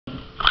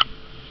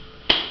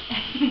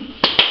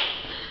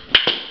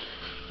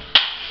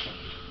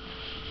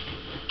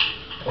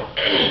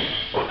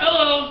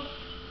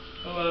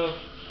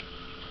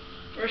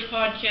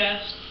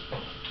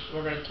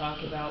we're going to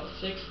talk about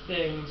 6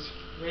 things.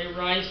 Ray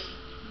Rice,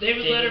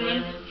 David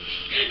Letterman,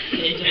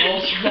 Age of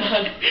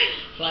Ultron,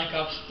 Black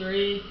Ops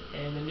 3,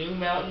 and the new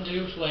Mountain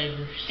Dew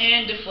flavors.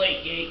 and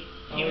Deflategate.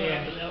 Oh, You yeah.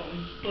 remember that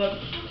one. But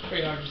It's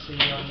pretty hard to see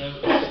on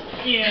notes.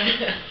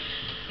 yeah,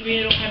 we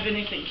don't have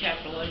anything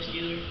capitalized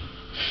either.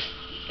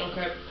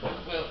 Okay,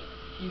 well,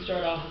 you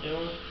start off,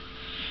 Dylan.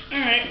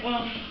 Alright,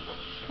 well,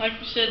 like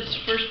we said, it's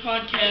the first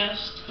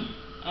podcast.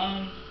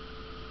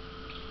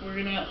 We're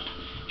gonna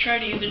try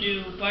to either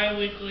do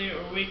bi-weekly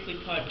or weekly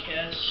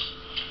podcasts.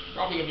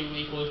 Probably going to be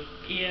weekly.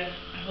 Yeah,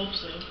 I hope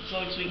so, as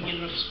long as we can get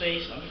enough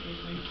space on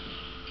everything.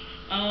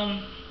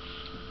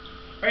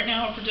 Right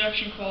now our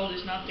production quality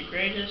is not the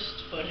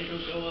greatest, but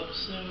it'll go up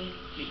soon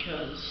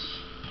because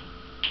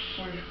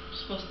we're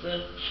supposed to...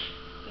 Did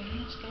I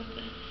not stop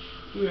that?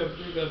 You're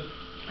good.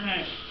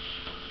 Alright,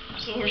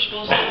 so we're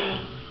supposed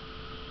to...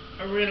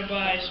 Or we're gonna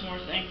buy some more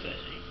things, I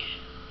think.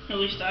 At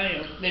least I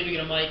am. Maybe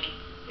get a mic.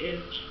 Yeah.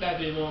 That'd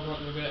be more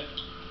important to get.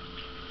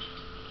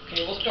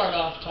 Okay, we'll start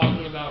off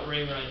talking about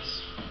Ray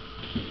Rice.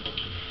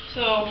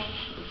 So,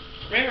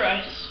 Ray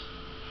Rice,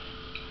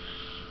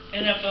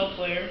 NFL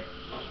player.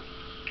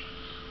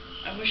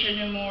 I wish I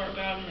knew more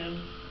about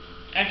him.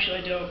 Actually,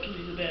 I don't, because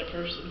he's a bad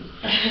person.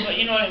 But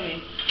you know what I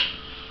mean.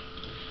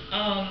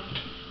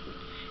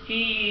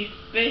 He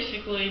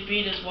basically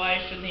beat his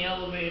wife in the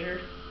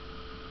elevator,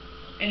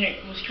 and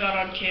it was caught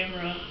on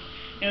camera.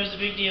 And it was a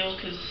big deal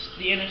because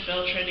the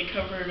NFL tried to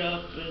cover it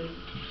up and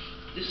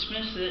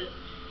dismiss it.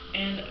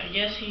 And I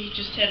guess he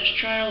just had his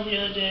trial the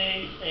other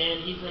day,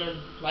 And he's going to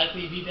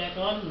likely be back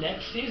on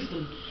next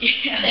season.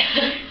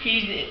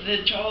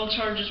 Yeah, all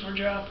charges were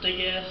dropped, I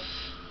guess.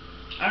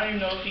 I don't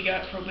even know if he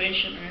got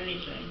probation or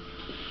anything.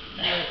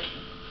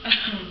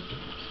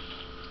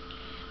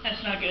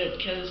 That's not good,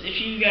 because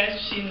if you guys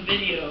have seen the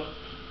video,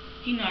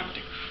 he knocked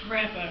the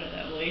crap out of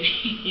that lady.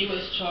 He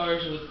was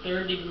charged with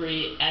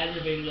 3rd-degree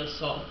aggravated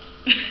assault,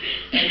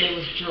 and it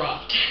was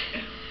dropped.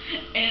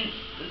 And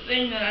the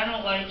thing that I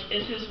don't like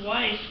is his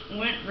wife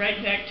went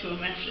right back to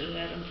him after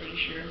that, I'm pretty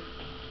sure.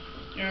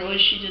 Or at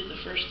least she did the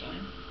first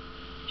time.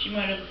 She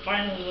might have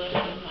finally left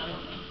him, I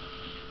don't know.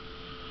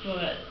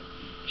 But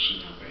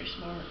she's not very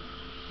smart.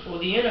 Well,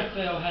 the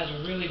NFL has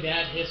a really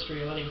bad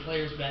history of letting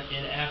players back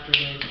in after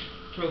they've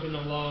broken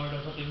the law or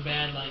done something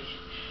bad, like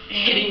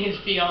hitting his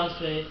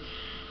fiancée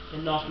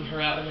and knocking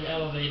her out in an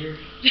elevator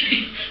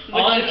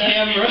on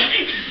camera.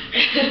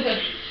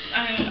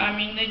 I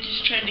mean, they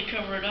just tried to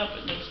cover it up,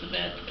 and that's the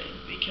bad thing,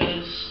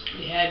 because...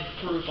 They had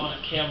proof on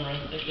a camera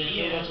that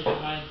they wanted to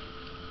hide.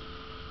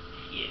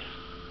 Yeah.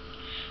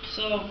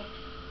 So,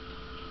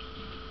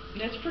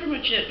 that's pretty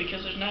much it,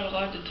 because there's not a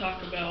lot to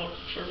talk about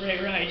for Ray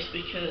Rice,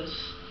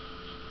 because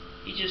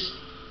he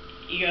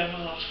got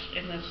off,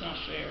 and that's not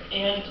fair.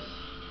 And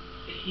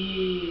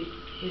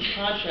his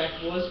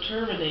contract was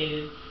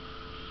terminated,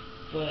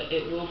 but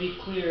it will be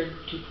cleared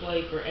to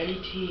play for any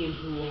team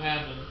who will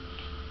have him.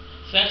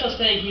 So that's not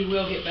saying he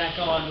will get back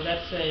on, but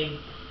that's saying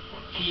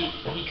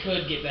he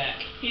could get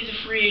back. He's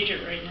a free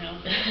agent right now.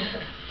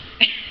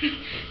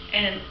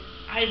 And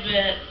I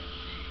bet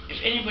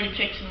if anybody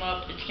picks him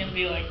up, it's going to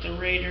be like the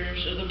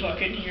Raiders or the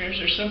Buccaneers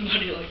or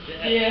somebody like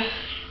that. Yeah.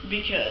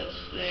 Because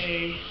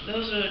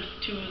those are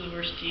 2 of the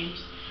worst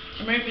teams.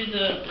 Or maybe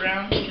the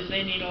Browns, because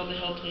they need all the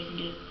help they can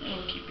get.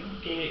 It'll keep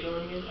going. Can you get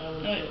going again? I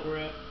don't know what we're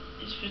at.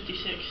 It's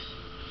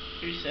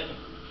 56-37.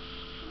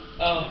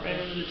 Oh, right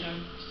over the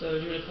time. So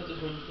do you want to cut this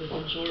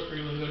one short, or do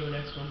you want to go to the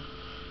next one?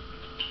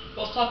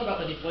 Let's talk about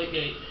the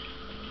Deflategate.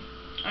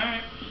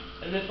 Alright.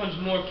 And this one's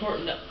more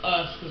important to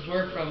us, because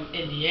we're from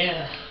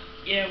Indiana.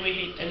 Yeah, we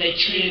hate that. And they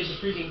cheated the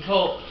freaking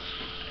Colts.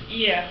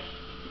 Yeah.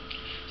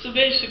 So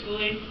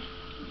basically,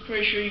 I'm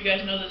pretty sure you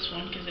guys know this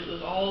one, because it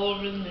was all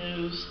over the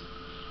news.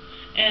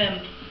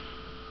 And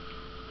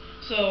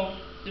so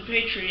the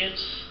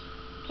Patriots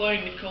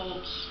playing the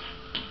Colts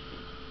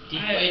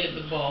deflated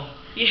the ball.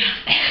 Yeah,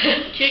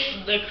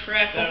 kicked the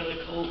crap out of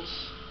the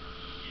Colts,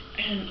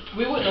 and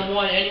we wouldn't have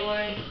won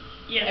anyway.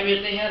 Yeah, I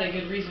mean, they had a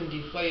good reason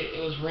to deflate.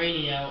 It was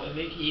raining out. It'd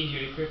make it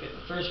easier to grip it in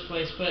the first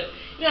place, but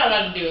you're not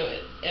allowed to do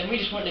it. And we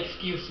just want an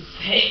excuse to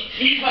say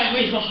why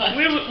we lost.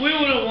 We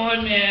would have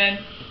won, man.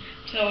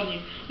 I'm telling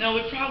you. Now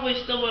we probably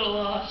still would have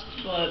lost,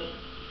 but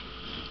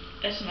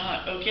that's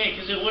not okay,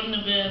 because it wouldn't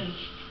have been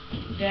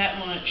that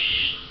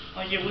much.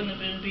 Like, it wouldn't have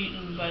been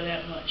beaten by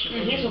that much.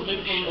 And here's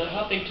something from the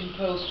Huffington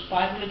Post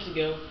 5 minutes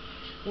ago.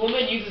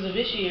 Woman uses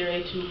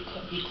obituary to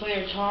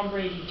declare Tom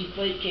Brady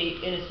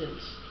Deflategate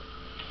innocence.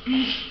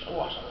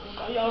 Watch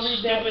out. Y'all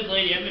read that? Stupid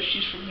lady. I bet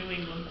she's from New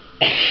England.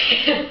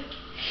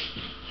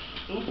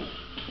 Oop.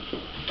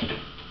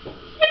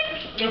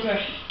 Okay.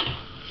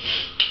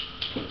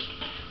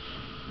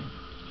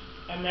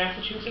 A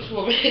Massachusetts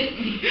woman.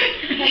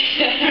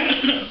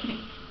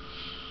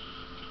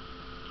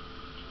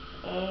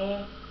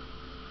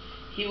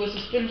 He was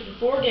suspended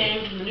for 4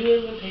 games, and the New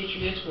England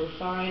Patriots were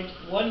fined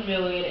 $1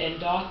 million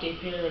and docked a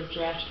pair of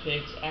draft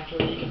picks after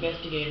league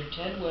investigator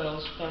Ted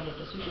Wells found that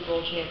the Super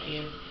Bowl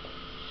champion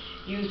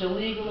used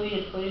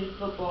illegally inflated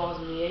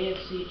footballs in the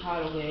AFC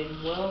title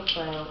game. Wells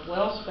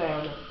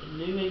found that the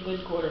New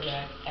England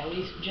quarterback, at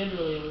least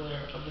generally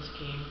aware of the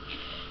scheme.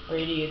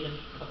 Brady is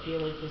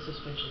appealing his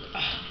suspension.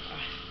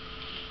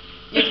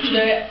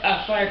 Yesterday,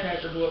 a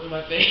firecracker blew up in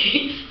my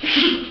face.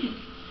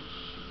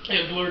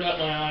 It blurred out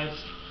my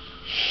eyes.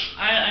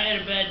 I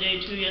had a bad day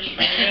too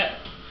yesterday.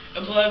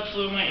 A bug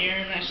flew in my ear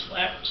and I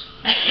slapped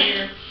my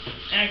ear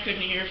and I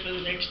couldn't hear for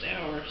the next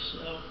hour,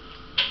 so.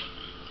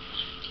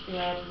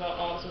 Yeah, that's about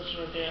all that's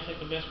right there. I think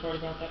the best part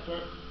about that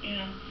part.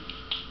 Yeah.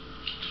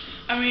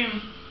 I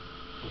mean,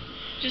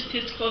 just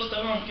hits close to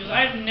home because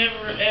I've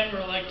never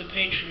ever liked the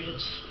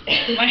Patriots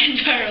my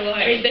entire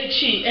life. I mean, they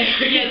cheat.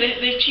 Yeah,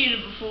 they've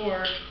cheated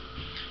before.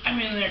 I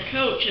mean, their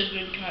coach has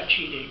been caught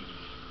cheating.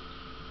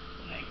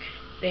 Like,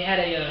 they had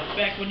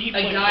back when he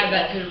played guy football.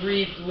 that could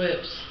read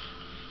lips,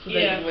 so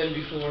they Yeah. could win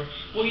before.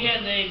 Well,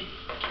 yeah,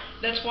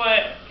 that's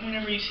why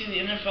whenever you see the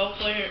NFL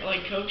player,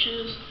 like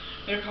coaches,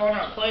 they're calling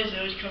out plays, they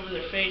always cover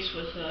their face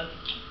with a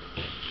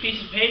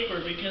piece of paper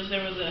because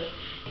there was a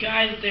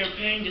guy that they were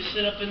paying to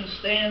sit up in the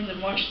stands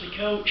and watch the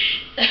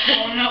coach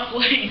calling out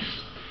plays.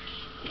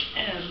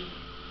 And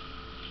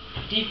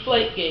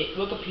Deflategate,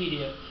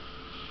 Wikipedia.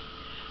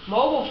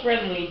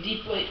 Mobile-friendly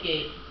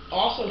Deflategate,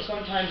 also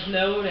sometimes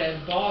known as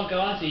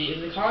Ball-Ghazi,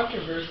 is a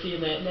controversy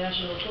in the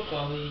National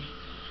Football League.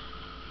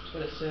 That's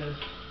what it says.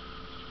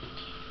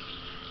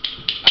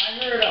 I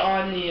heard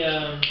on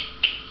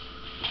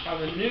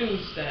the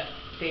news that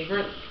they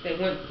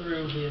went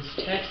through his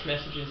text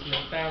messages and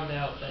they found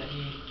out that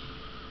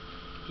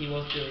he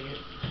was doing it.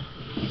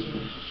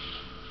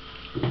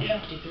 yeah,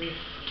 53.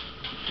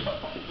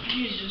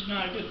 he's just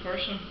not a good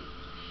person.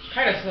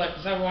 Kind of sucked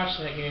because I watched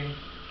that game.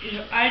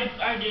 Yeah,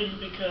 I didn't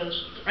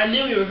because I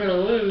knew we were gonna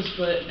lose,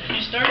 but I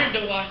started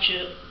to watch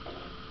it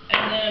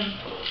and then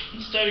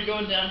it started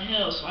going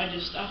downhill, so I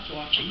just stopped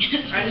watching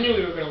it. I knew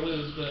we were gonna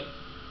lose, but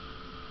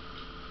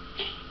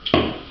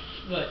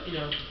you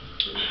know,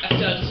 I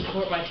still have to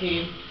support my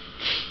team.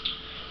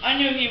 I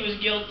knew he was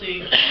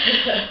guilty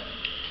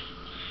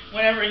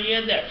whenever he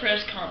had that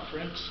press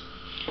conference,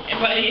 and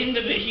by the end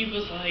of it he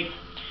was like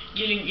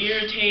getting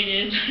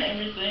irritated and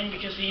everything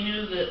because he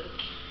knew that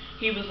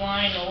he was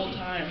lying the whole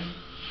time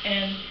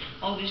and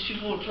all these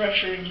people were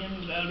pressuring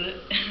him about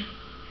it.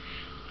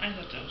 I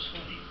thought that was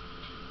funny.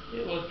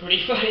 It was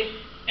pretty funny.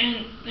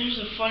 And there's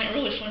a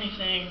really funny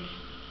thing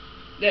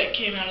that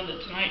came out of the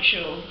Tonight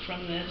Show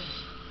from this.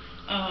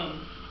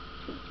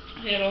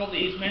 They had all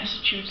these I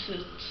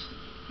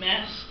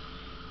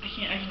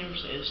can never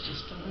say it's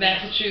just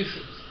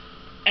Massachusetts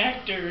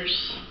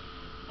actors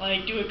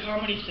like do a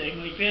comedy thing,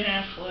 like Ben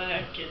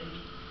Affleck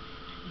and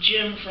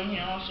Jim from The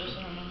Office.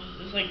 I don't know,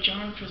 it's like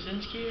John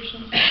Krasinski or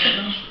something.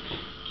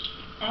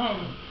 I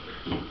don't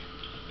know.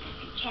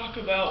 Talk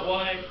about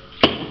why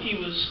he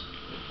was.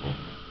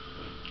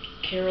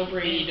 Carol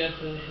Brady does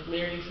a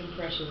hilarious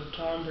impression of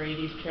Tom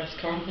Brady's press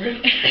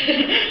conference.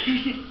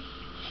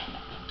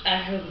 I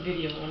heard the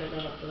video on it, and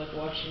I don't feel like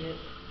watching it.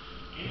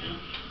 Yeah.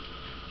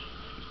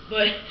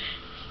 But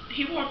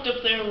he walked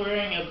up there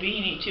wearing a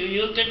beanie too. He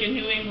looked like a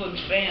New England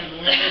fan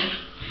wearing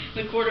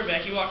the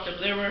quarterback. He walked up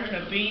there wearing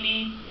a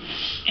beanie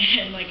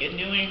and like a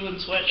New England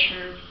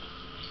sweatshirt.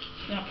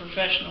 Not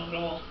professional at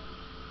all.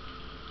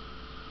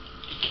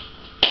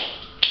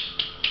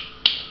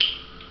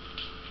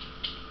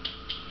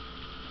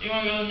 You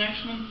want to go to the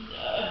next one?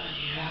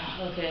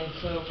 Yeah, okay,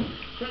 so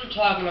we're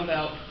talking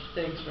about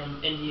things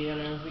from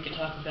Indiana. We could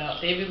talk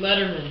about David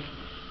Letterman,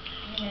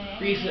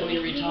 recently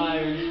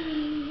retired.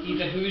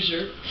 He's a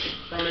Hoosier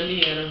from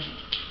Indiana.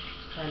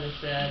 Kind of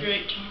sad.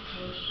 Great talk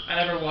host.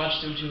 I never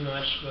watched him too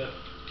much, but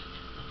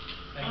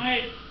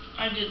I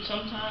did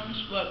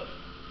sometimes, but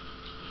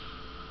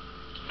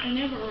I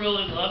never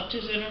really loved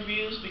his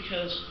interviews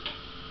because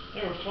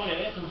they were funny.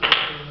 They had some good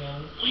things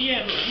on. Well,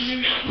 yeah, but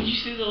did you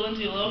see the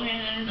Lindsay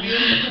Lohan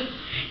interview?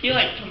 He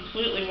like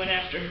completely went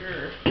after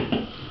her.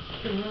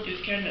 It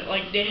was kind of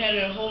like they had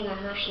a whole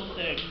rehearsal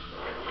thing,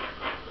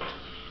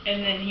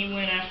 and then he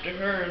went after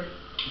her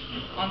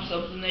on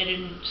something they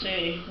didn't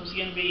say was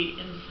going to be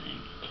in the thing.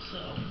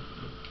 So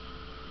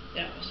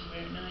that wasn't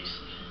very nice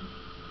of him.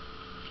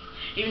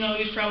 Even though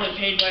he was probably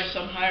paid by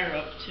some higher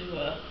up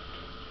to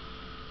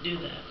do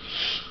that.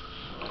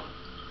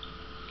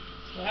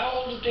 So how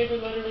old is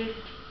David Letterman?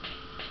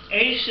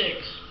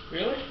 86.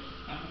 Really?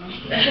 I don't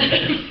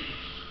know.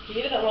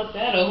 He doesn't look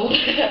that old.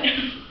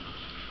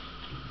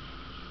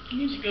 He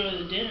needs to go to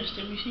the dentist.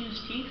 Have you seen his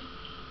teeth?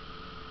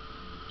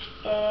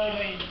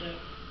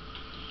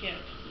 Yeah.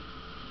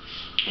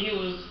 He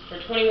was for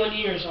 21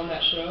 years on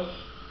that show.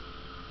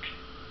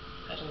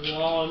 That's a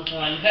long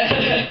time.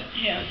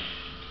 Yeah.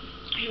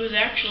 He was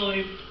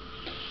actually,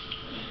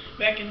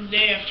 back in the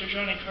day after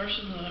Johnny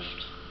Carson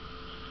left,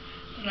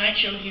 the Night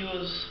Show, he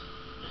was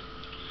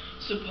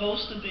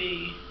supposed to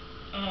be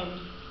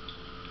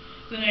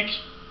the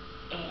next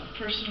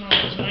person on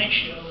the Tonight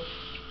Show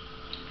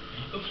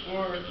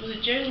before, was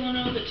it Jay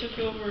Leno that took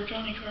over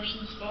Johnny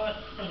Carson's spot?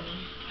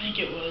 I think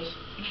it was,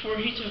 before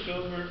he took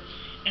over,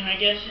 and I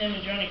guess him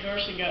and Johnny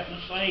Carson got in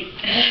a fight,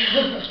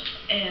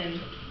 and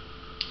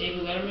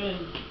David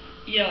Letterman?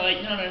 Yeah,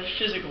 like not a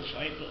physical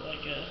fight, but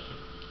like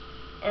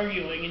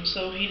arguing, and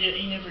so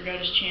he never got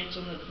his chance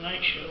on the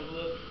Tonight Show,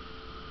 but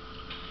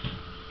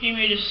he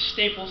made his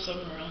staple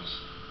somewhere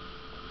else.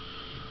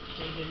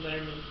 David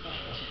Letterman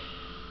fight.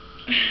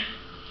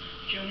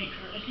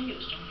 I think it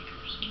was Johnny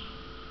Carson.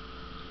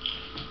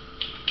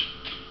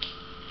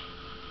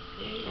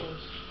 Yeah, it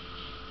was.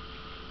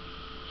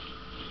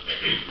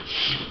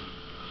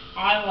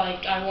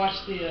 I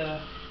watched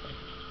the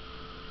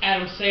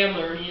Adam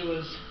Sandler, and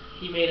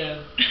he made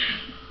a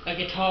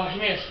guitar, he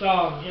made a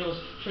song. It was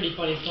a pretty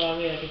funny song.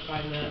 Maybe I could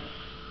find that.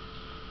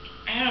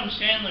 Adam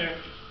Sandler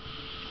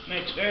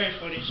makes very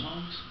funny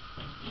songs.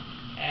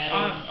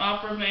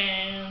 Opera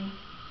Man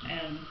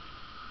and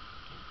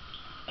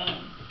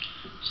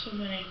so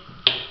many.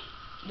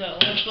 The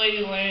Lunch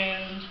Lady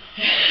Land.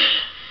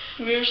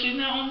 Have you ever seen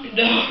that one?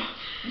 No.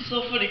 It's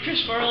so funny.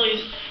 Chris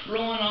Farley's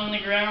rolling on the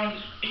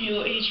ground.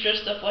 He's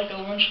dressed up like a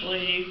lunch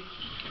lady,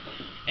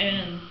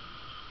 and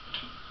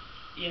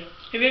yeah.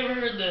 Have you ever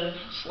heard the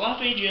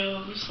Sloppy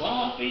Joe?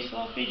 Sloppy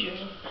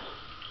Joe.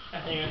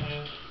 I think I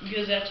have.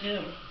 Because that's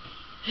him.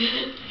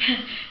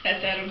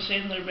 That's Adam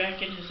Sandler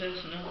back in his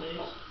SNL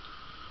days.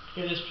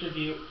 Here's this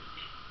tribute.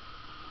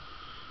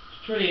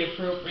 It's pretty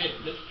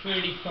appropriate. It's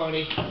pretty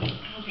funny. I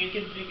hope you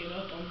can pick it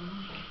up on the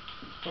mic.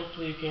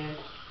 Hopefully you can.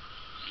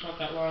 It's not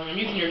that long. I'm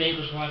using your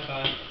neighbor's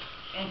Wi-Fi.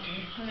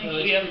 Okay. I think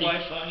we have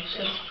Wi-Fi,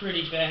 so it's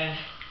pretty bad.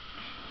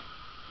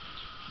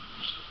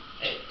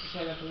 Just I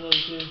got the load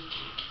too.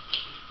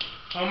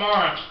 Come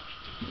on.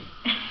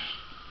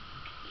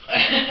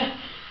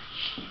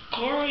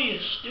 Cora, you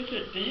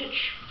stupid bitch.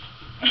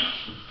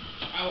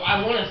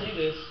 I want to see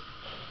this.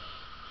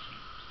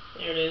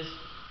 There it is.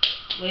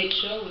 Late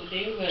Show with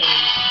David Letterman.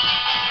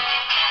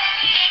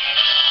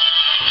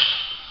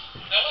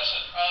 Now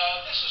listen,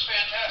 this is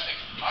fantastic.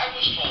 I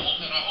was told,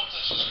 and I hope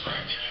this is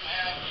correct, that you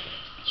have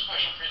a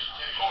special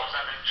presentation. Of course,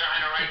 I've been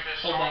trying to write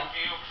this Hold song that.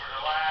 for you for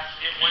the last...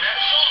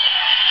 Whenever song.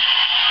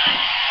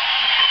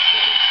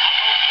 I'll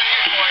go sing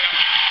it for you.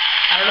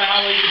 I don't know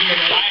how we can hear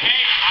that.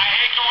 I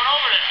hate going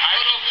over there. Are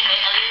you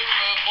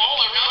Paul?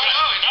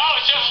 No,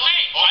 it's just me.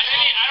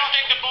 Okay. I don't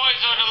think the boys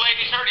or the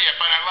ladies heard it yet,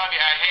 but I love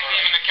you. I hate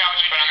leaving the couch,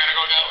 but I'm going to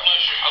go do God it.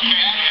 bless you.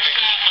 Okay.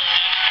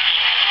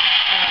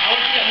 I want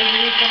to see that new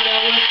movie coming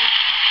out with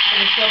in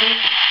the summer.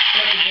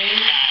 Like the game.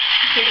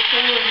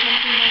 Pixel or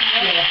something like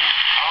that. Yeah.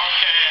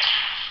 Okay.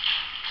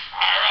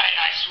 All right.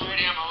 I swear to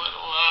you, I'm a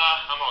little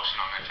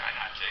emotional. I'm going to try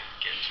not to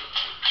get too.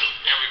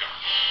 Here we go.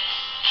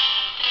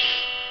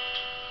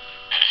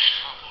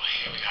 Oh boy,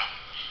 here we go.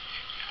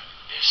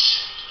 There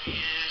simply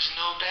is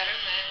no better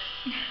man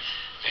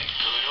than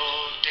good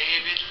old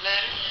David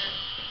Letterman.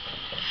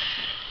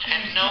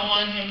 And no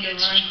one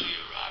gets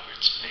Julia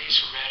Roberts' face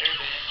redder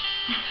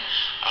than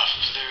a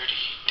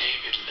flirty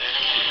David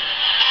Letterman.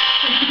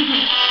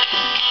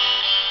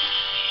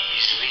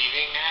 He's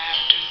leaving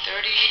after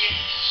 30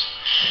 years,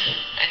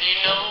 and you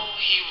know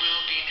he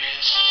will be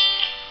missed.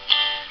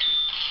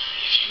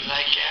 If you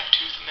like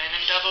gap-toothed men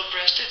and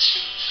double-breasted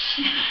suits,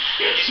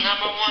 he's #1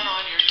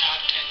 on your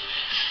top 10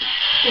 list.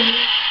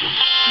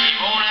 He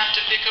won't have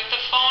to pick up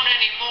the phone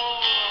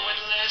anymore when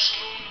Les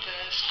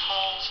Moonves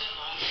calls him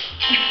up.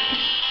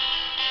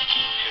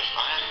 He'll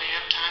finally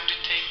have time to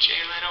take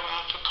Jay Leno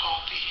out for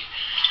coffee,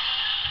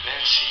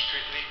 then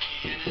secretly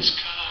pee in his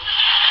cup.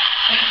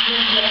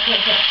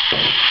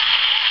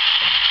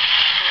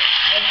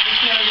 That's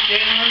because Jay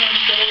Leno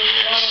stole a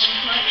lot of the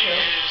Tonight Show.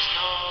 There is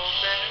no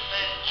better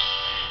man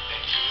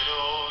than good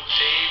old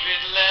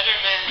David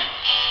Letterman,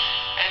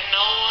 and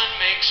no one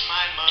makes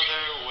my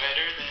mother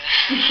wetter than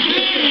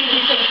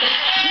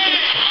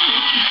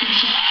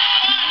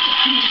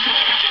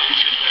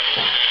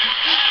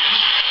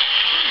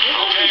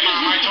Okay,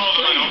 Mom, I told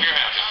him I hope you're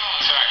happy.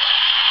 Sorry.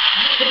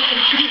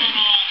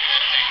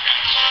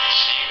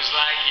 Seems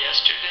like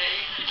yesterday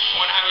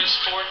when I was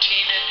 14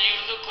 and you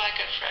looked like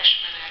a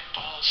freshman at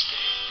Ball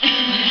State.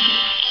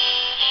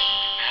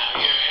 Now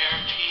your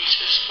hairpiece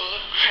is full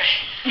of gray,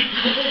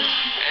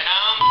 and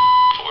I'm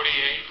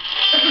 48.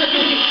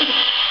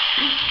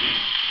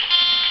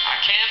 I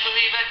can't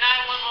believe at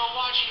night when we're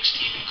watching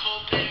Stephen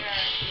Colbert,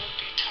 you'll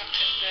be tucked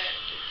in bed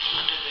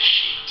under the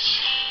sheets.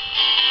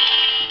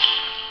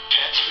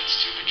 Pets with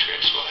stupid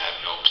tricks will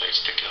have no place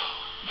to go.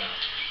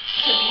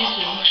 While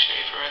Paul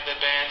Schaefer and the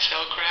band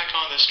sell crack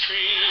on the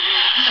street.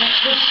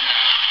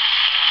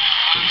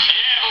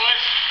 Yeah,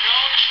 boys. No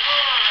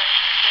chore.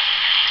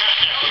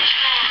 No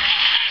chore.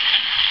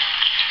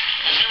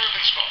 Has never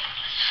been spoken.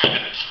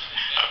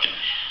 Okay.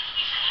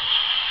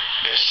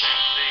 There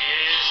simply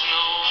is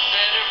no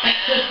better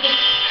man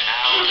than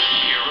our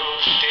hero,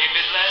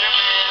 David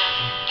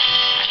Letterman.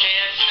 I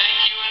can't thank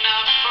you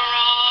enough for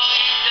all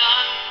you've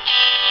done.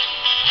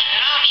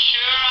 And I'm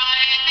sure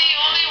I ain't the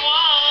only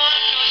one,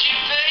 'cause you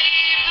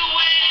paved the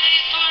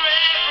way for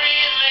every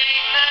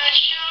late night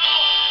show.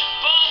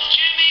 Both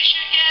Jimmy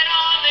should get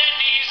on their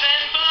knees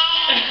and blow.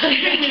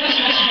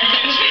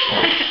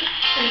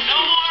 No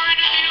more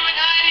interviewing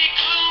Heidi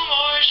Klum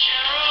or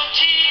Cheryl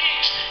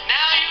Teagues.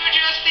 Now you're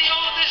just the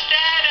oldest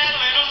dad at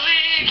Little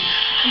League.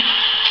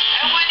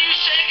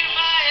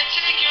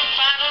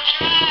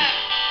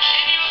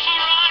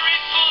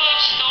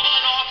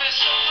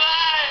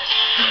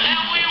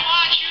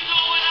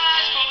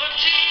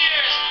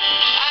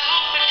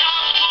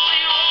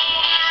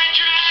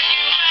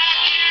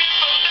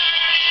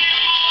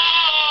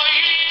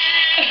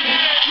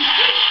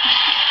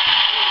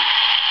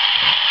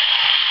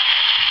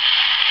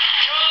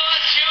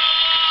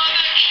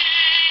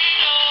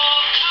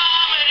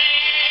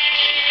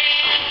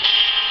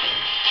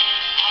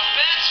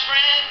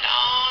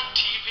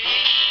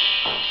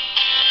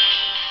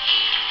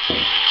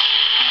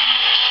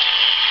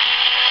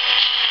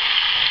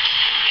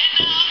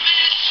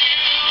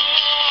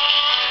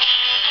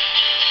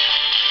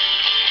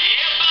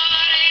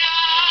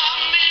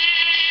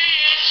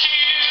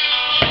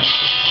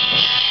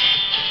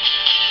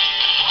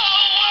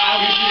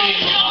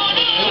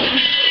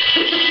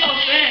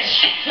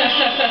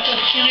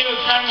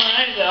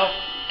 my eyes out.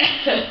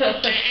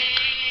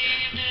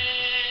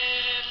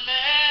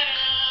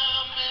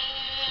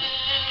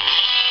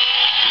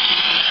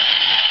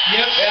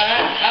 Yep,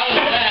 that was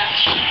that.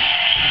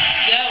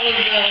 That was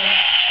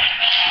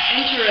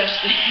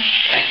interesting.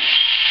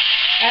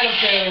 Adam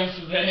Sandler's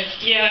the best.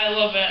 Yeah, I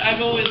love it.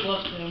 I've always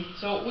loved him.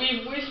 So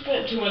we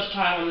spent too much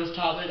time on this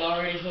topic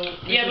already. So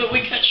Yeah, but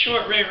we cut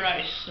short Ray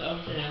Rice, so.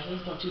 Yeah, so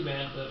it's not too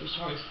bad, but we should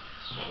probably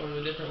start with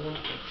a different one.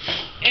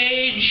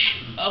 Age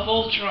of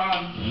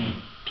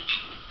Ultron.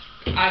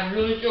 I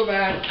really feel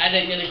bad I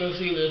didn't get to go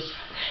see this.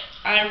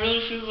 I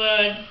really feel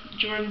bad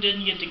Jordan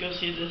didn't get to go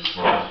see this.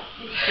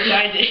 Because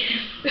I did.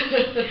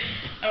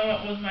 I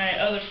went with my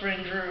other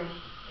friend Drew.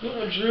 You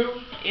went with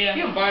Drew? Yeah.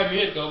 You invited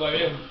me to go by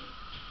him.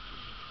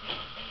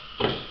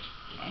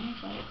 I'm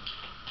fine.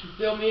 You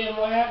fill me in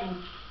what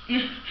happened.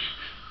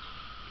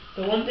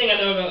 The one thing I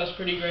know about that's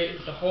pretty great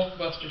is the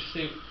Hulkbuster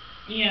suit.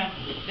 Yeah,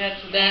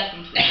 that's That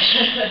awesome.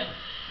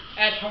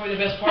 that's probably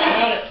the best part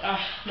about it.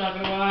 Not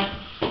gonna lie.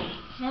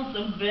 It's not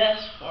the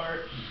best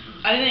part.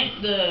 I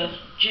think the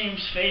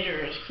James Fader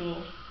is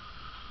cool,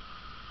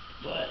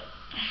 but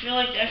I feel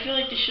like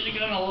they should have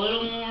gone a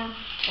little more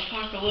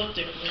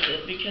apocalyptic with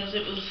it because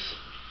it was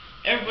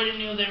everybody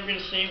knew they were gonna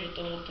save it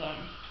the whole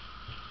time.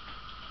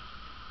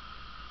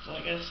 So I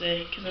gotta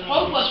say, because I don't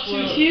want to Hulkbuster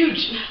spoil is it.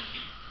 huge.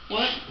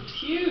 What? It's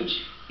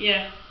huge.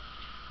 Yeah.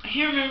 I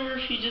can't remember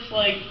if he just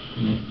like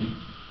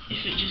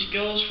if it just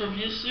goes from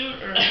his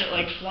suit or if it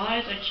like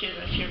flies. I can't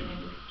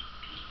remember.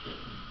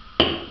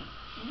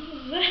 What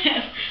was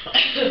that?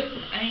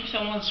 I think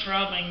someone's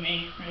robbing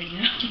me right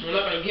now. We're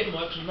not gonna get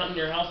much. I'm not in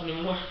your house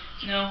anymore.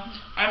 No,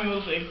 I'm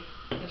moving.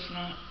 It's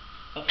not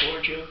a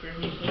poor joke or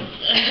anything.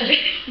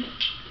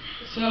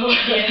 So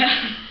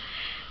Yeah.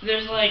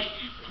 There's like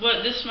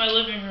this is my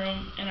living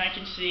room and I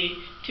can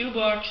see 2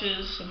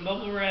 boxes, some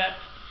bubble wrap,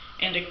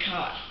 and a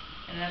cot.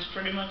 And that's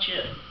pretty much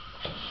it.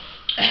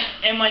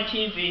 And my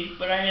TV,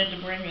 but I had to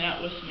bring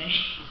that with me.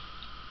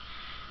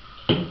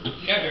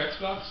 You have your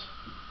Xbox?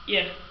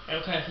 Yeah.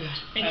 Okay, good.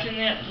 It's in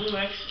that blue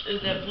bag,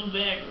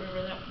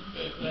 wherever that one. I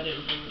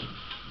didn't bring it.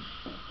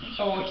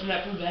 Oh, it's in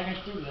that blue bag. I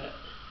threw that.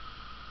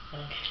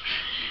 Okay.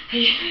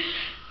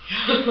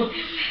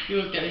 You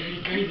looked at me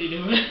pretty crazy,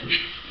 didn't you?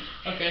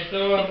 Okay, so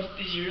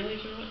Did you really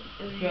throw it?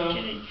 Or are you No.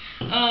 kidding?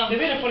 They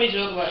made a funny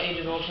joke about Age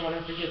of Ultron.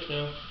 I forget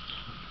though.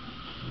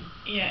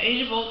 Yeah,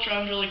 Age of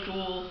Ultron's really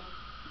cool.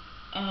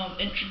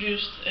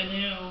 Introduced a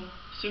new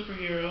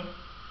superhero.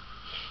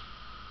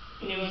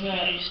 New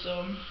Infinity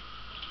Stone.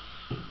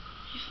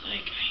 He's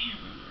like, I can't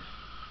remember.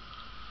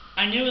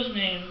 I knew his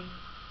name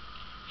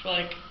for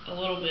like a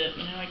little bit,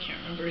 but now I can't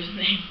remember his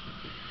name.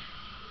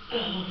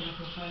 Look it up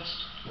real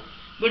fast.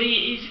 But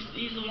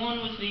he's the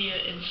one with the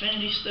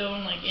Infinity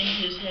Stone like in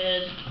his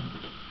head,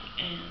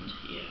 and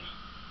yeah.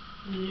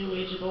 New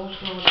Age of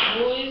Ultron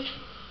boys.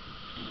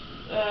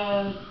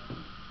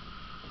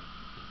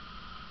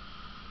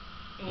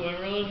 Oh, I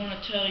really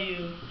want to tell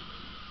you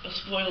a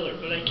spoiler,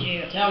 but I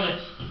can't. Tell me.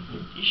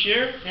 You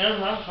sure? Yeah,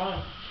 I'm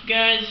fine.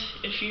 Guys,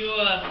 if you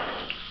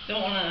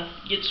don't want to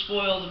get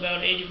spoiled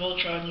about Age of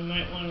Ultron, you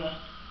might want to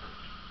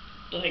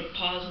like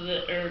pause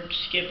it or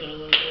skip it a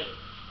little bit.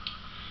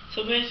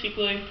 So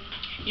basically,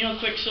 you know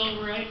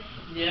Quicksilver, right?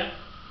 Yeah.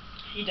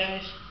 He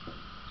dies.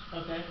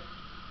 Okay.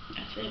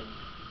 That's it.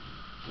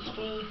 It's a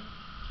spoiler.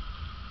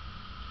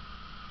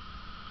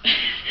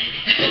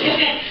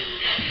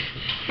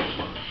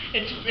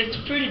 It's a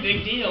pretty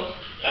big deal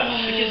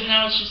because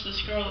now it's just the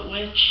Scarlet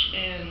Witch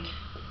and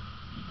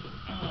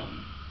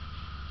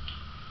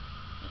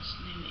what's his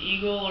name, the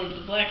Eagle or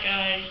the black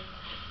guy.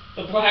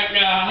 The black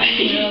guy.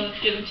 You know,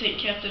 that's gonna take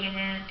Captain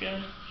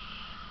America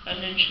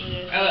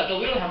eventually. We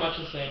don't have much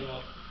to say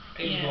about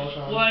Age of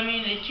Ultron. Well, I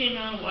mean, it came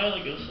out a while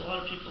ago, so a lot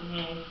of people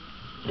know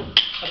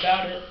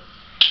about it,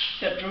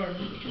 except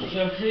Jordan.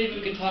 So maybe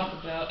we could talk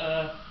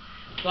about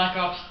Black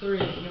Ops 3.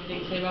 You have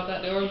anything to say about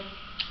that, Jordan?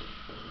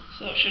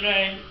 So should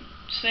I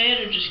say it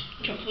or just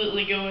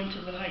completely go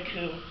into the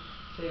haiku?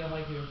 Say a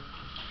haiku.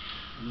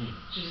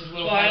 Just a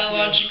little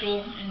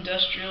Biological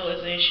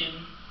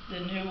industrialization, the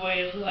new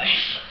way of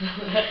life.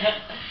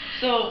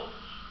 So,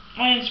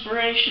 my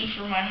inspiration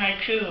for my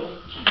haiku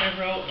that I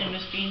wrote in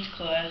Miss Bean's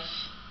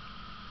class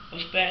of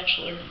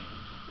Bachelor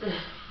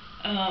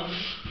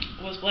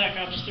was Black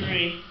Ops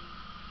 3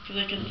 because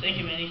I couldn't think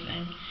of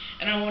anything.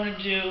 And I wanted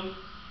to do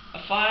a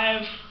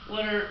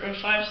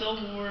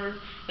 5-syllable word,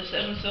 a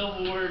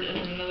 7-syllable word, and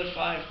then another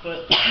 5,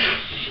 but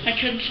I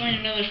couldn't find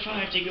another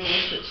 5 to go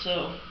with it,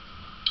 so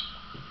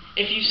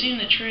if you've seen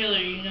the trailer,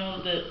 you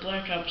know that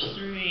Black Ops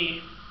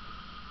 3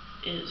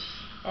 is...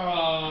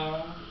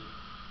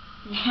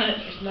 What?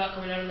 It's not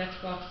coming out on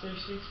Xbox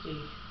 360.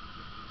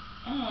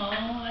 Oh,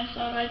 I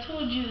thought I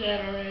told you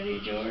that already,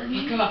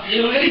 Jordan. Fuck off,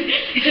 do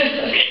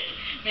it.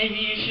 Maybe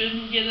you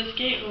shouldn't get a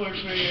skateboard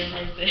for your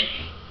birthday.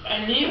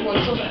 I need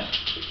one so bad.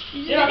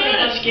 You They're not just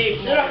got a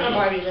skateboard. They're not gonna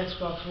buy me an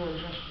Xbox One.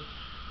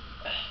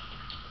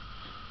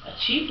 A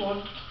cheap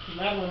one.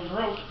 That one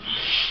broke.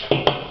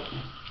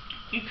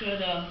 You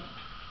could,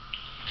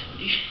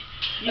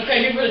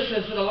 Okay, here it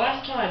says, for the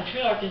last time,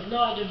 Treyarch is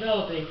not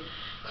developing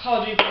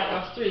Call of Duty Black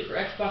Ops 3 for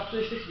Xbox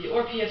 360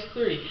 or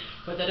PS3,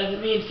 but that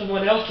doesn't mean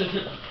someone else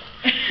isn't.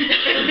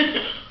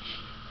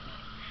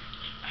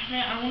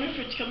 Man, I wonder if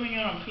it's coming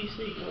out on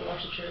PC. You wanna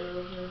watch the trailer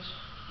real fast?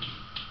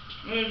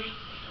 Good.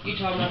 You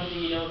tell me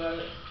everything you know about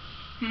it.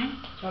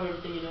 Tell me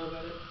everything you know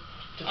about it.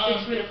 It's a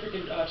 6-minute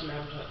freaking, it's an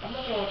advertisement. I'm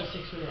not gonna watch a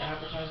 6-minute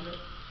advertisement.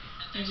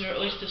 Is there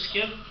at least a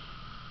skip?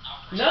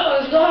 No,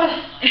 it's not!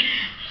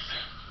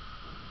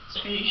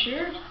 Are you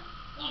sure?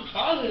 I'm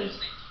positive.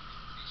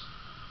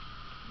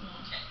 Well,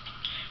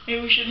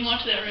 maybe we shouldn't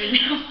watch that right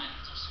now.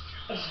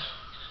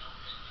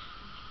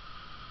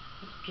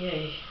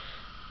 Gay.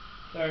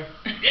 Sorry.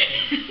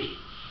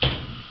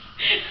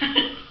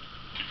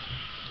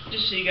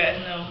 Just so you guys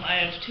know, I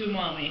have 2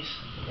 mommies.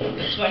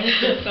 That's why I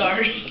said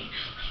sorry.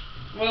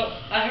 Well,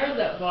 I heard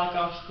that Black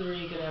Ops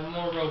 3 gonna have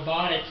more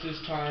robotics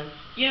this time.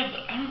 Yeah,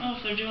 but I don't know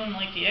if they're doing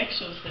like the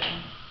exo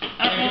thing.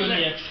 They're doing the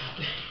exo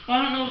thing. Well,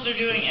 I don't know if they're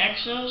doing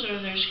exos or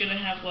they're just gonna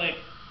have like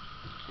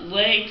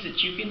legs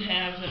that you can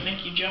have that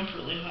make you jump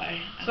really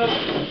high. So,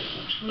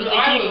 but they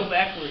can't go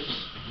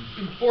backwards.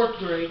 In 4th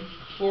grade,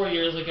 4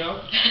 years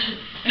ago,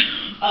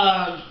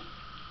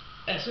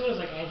 as soon as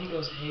like I think it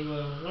was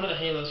Halo, one of the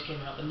Halos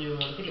came out, the new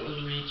one. I think it was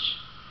Reach,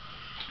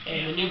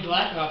 and the new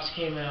Black Ops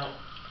came out,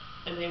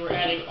 and they were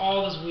adding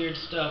all this weird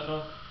stuff.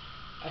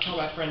 I told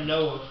my friend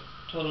Noah,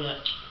 told him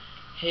that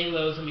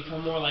Halo's gonna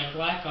become more like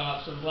Black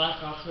Ops, and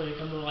Black Ops gonna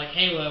become more like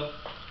Halo.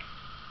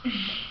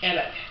 And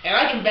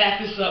I can back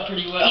this up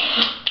pretty well.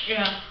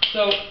 Yeah.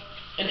 So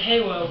in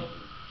Halo,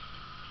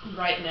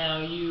 right now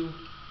they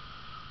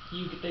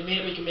made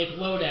it where you can make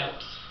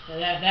loadouts,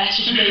 and that's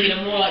just making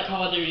it more like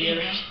Call of Duty.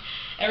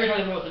 Every time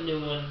they come out with a new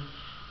one,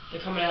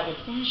 they're coming out with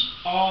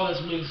all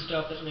this new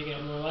stuff that's making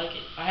it more like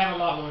it. I have a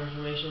lot more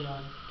information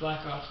on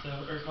Black Ops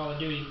though, or Call of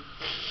Duty.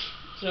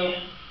 So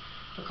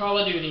for Call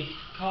of Duty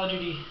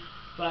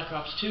Black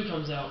Ops 2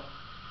 comes out.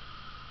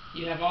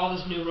 You have all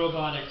this new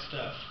robotic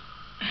stuff.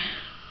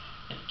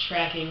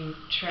 Tracking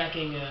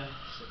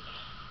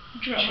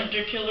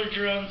They're killer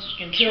drones.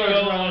 You can killer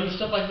throw drones,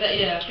 stuff like that,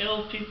 yeah.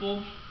 Kill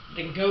people.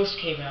 The Ghost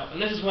came out,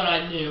 and this is when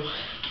I knew.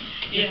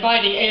 You're Yeah.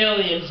 fighting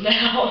aliens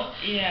now.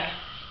 Yeah.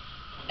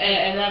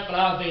 And that's when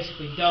I was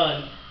basically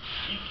done.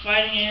 You're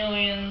fighting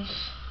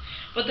aliens.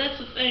 But that's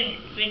the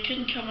thing, they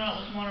couldn't come out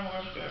with Modern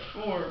Warfare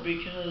 4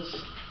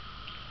 because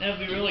that would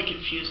be really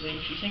confusing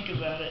if you think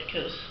about it,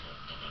 because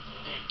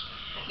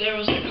there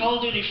was a Call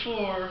of Duty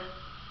 4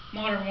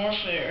 Modern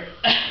Warfare.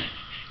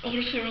 What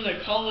if there was a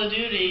Call of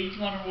Duty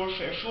Modern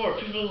Warfare 4?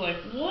 People are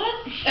like,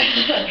 what?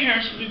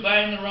 Parents would be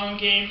buying the wrong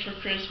game for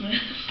Christmas.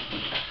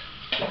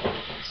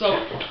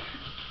 So,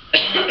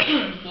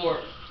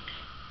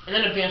 and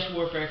then Advanced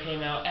Warfare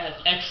came out as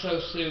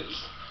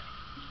exosuits.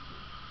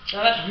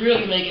 Now that's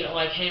really making it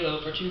like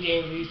Halo for 2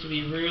 games that used to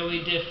be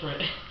really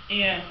different.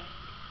 Yeah.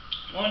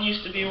 One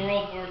used to be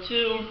World War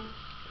II,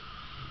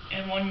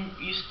 and one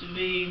used to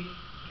be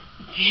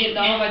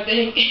Vietnam, I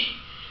think.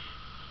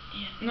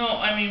 Yeah. No,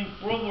 I mean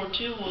World War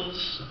II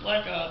was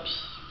Black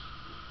Ops,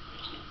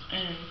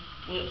 and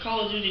Call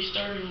of Duty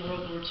started in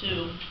World War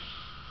II.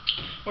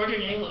 Where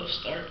did Halo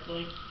start?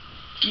 Like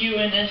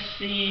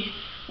UNSC,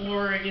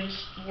 War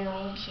Against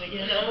Worlds, I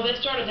guess. No, well, they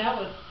started out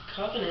with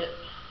Covenant,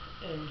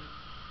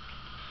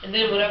 and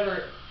then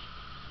whenever,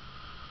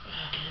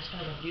 it's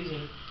kind of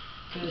confusing,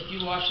 because if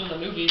you watch some of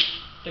the movies,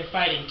 they're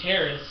fighting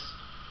terrorists.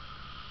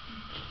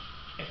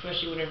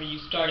 Especially whenever you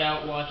start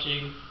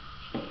watching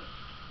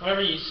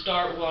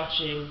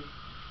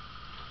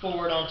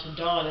Forward Unto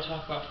Dawn, they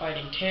talk about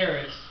fighting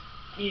terrorists.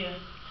 Yeah.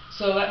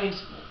 So that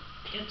means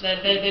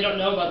that they don't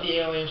know about the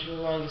aliens for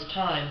the longest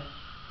time.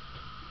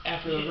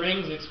 After the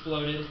rings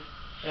exploded,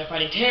 they're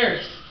fighting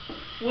terrorists.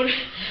 What if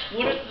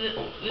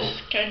this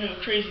is kind of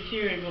a crazy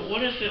theory, but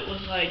what if it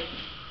was like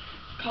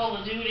Call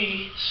of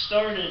Duty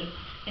started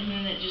and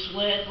then it just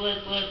led,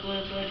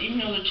 even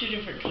though they're 2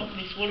 different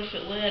companies, what if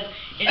it led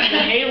into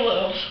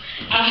Halo?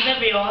 Wouldn't that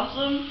be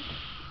awesome?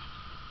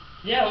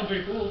 Yeah, it would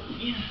be pretty cool.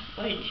 Yeah,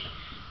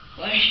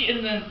 like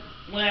in the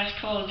last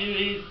Call of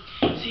Duty,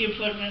 see you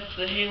putting up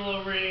the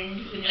Halo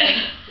rings, and you're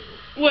like,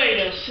 wait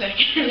a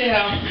second.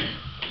 Yeah.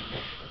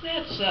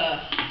 That's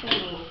a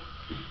little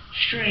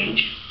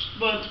strange,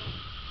 but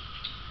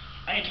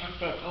I ain't talking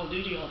about Call of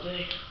Duty all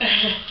day.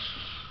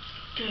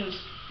 Because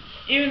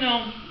even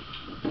though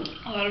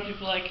a lot of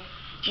people are like,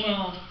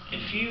 well,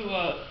 if you,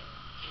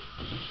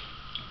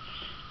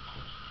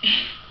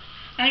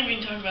 I ain't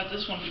been talking about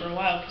this one for a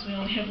while because we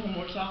only have one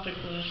more topic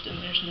left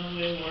and there's no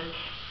way we're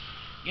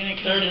gonna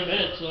cover 30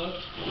 minutes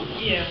left.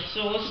 Yeah,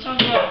 so let's talk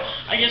about,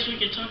 I guess we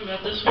could talk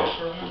about this one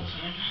for a long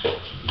time.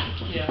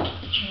 Yeah.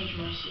 Change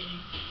my seating.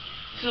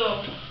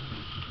 So,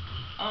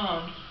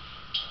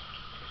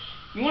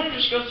 you want to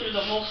just go through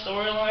the whole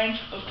storyline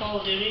of Call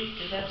of Duty?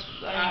 Because that's,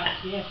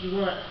 yeah, if you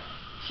want.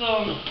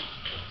 So,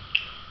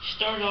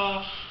 start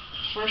off,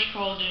 first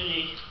Call of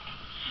Duty.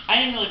 I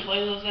didn't really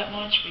play those that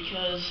much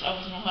because I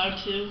wasn't allowed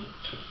to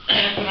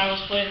back when I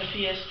was playing the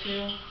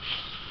PS2.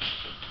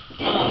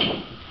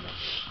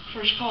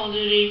 First Call of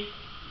Duty,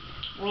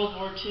 World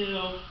War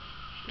II.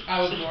 I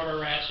was more of a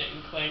Ratchet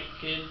and Clank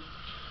kid.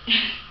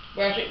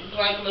 Ratchet and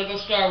Clank, Lego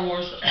Star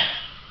Wars.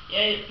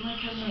 Yeah, my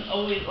cousin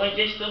always, like,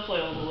 they still play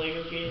all the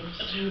Lego games.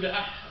 Dude,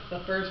 the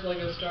first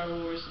Lego Star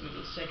Wars and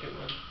the second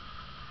one.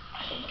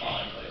 I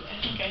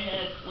think I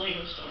had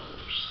Lego Star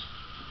Wars.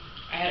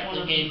 I had it on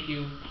the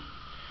GameCube.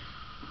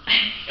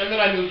 And then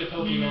I moved to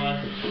Pokemon.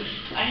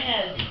 I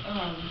had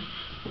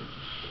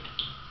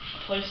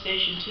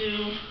PlayStation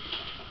 2.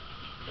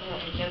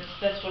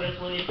 That's what I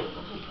played the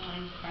whole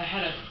time. I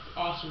had an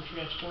awesome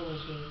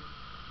Transformers game.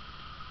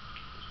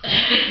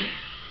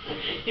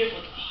 It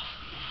was awesome.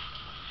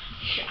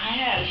 I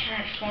had a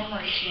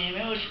Transformers game.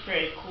 It was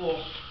pretty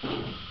cool.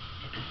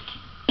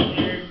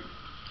 Weird.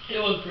 It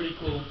was pretty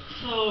cool.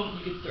 So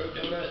you could throw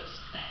donuts.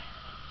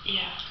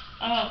 Yeah.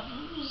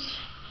 What was?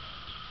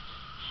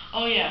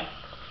 Oh yeah.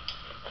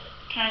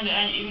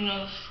 Kinda. Even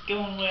though this is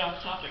going way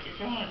off topic, I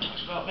kinda want to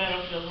talk about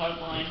Battlefield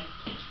Hardline.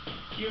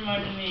 You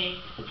reminded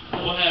me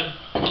Go ahead.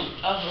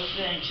 of a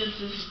thing. Since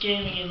this is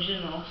gaming in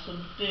general,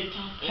 some big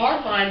topic.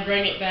 Hardline,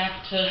 bring it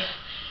back to.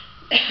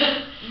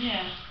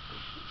 Yeah.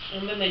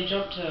 And then they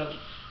jump to.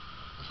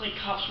 It's like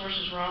cops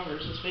versus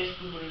robbers. That's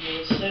basically what it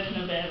is. Set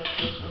in a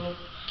Battlefield world.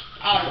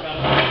 I like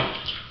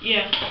Battlefield.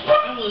 Yeah,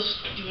 I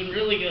was doing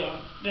really good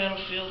on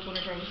Battlefield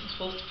whenever I was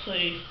supposed to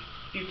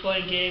be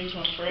playing games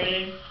on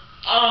Friday.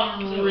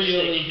 I'm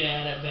really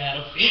bad at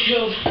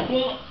Battlefield.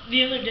 Well,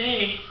 the other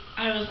day,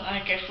 I was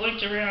like, I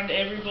flicked around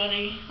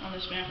everybody on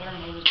this map. I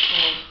don't know what it's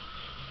called,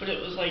 but it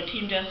was like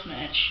Team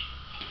Deathmatch.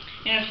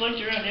 And I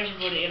flicked around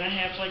everybody, and I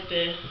have like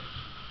the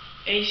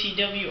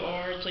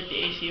ACWR, it's like the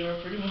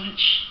ACR pretty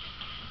much.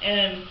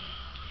 And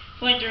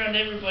flanked around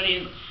everybody,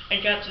 and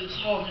I got to this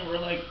hall, and there were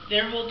like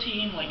their whole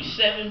team, like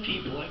 7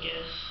 people, I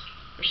guess,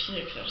 or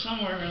 6, or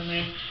somewhere around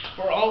there.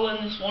 We're all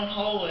in this one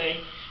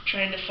hallway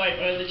trying to fight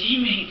my other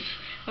teammates.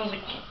 I was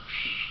like, oh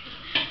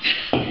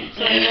shit.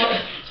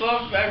 So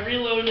I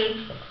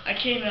reloaded. I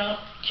came out,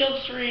 killed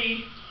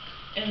 3,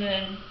 and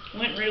then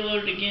went and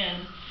reloaded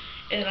again.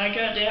 And I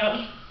got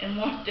down and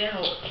walked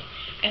out,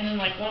 and then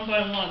like one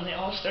by one, they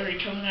all started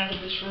coming out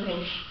of this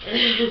room. So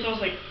I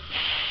was like,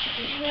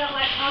 "Get out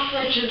like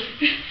cockroaches!"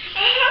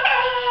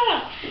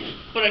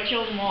 But I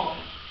killed them all,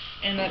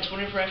 and that's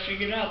whenever I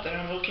figured out that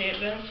I'm okay at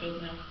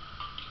Battlefield now.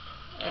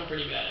 I'm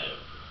pretty bad at it.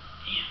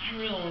 Yeah, I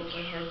really want to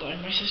play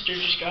Hardline. My sister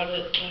just got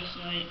it last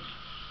night.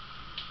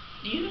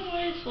 Do you know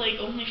why it's like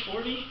only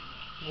 40?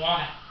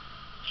 Why?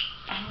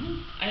 I don't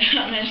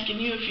know. I'm asking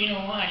you if you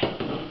know why.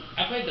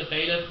 I played the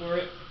beta for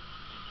it.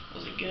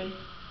 Was it good?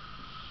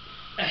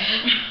 I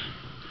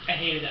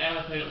hated it. I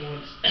only played it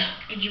once.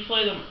 Did you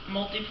play the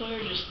multiplayer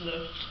or just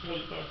the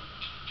Multiplayer.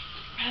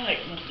 I like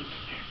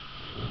multiplayer.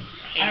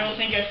 I don't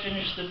think I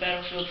finished the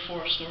Battlefield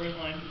 4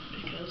 storyline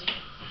because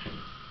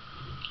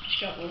I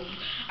just got bored.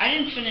 I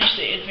didn't finish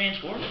the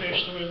Advanced Warfare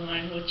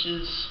storyline, which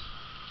is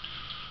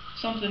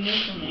something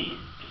new for me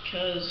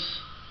because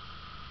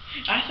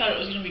I thought it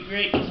was going to be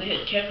great because they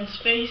had Kevin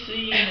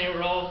Spacey and they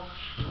were all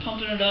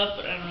pumping it up,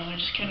 but I don't know, I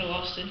just kind of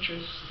lost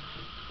interest.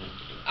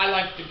 I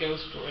liked the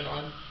Ghost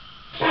storyline.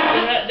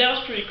 That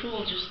was pretty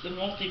cool, just the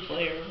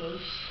multiplayer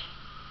was...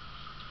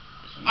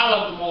 I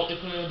love the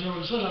multiplayer,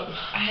 don't shut up.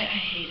 I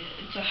hate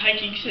it. It's a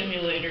hiking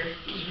simulator.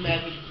 Just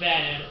mad with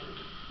bad at it.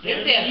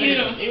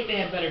 If they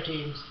had better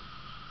teams.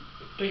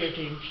 Bigger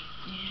teams.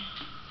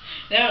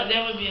 Yeah.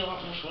 That would be a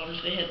lot more fun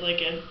if they had like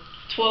a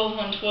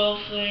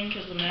 12-on-12 thing,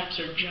 because the maps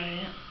are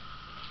giant.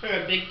 Or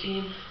a big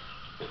team.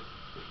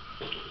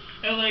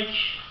 Or like,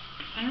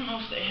 I don't know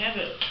if they have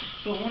it,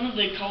 but one of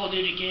the Call of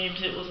Duty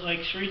games, it was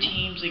like 3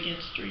 teams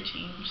against 3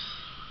 teams.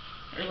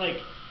 Or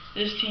like,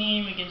 this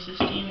team against this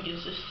team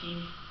against this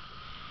team.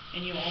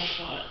 And you all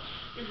fought.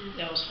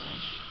 That was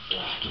fun.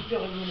 I keep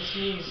feeling I'm gonna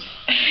sneeze.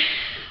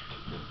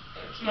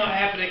 It's not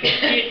happening.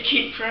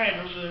 Keep crying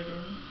over there,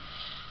 Jordan.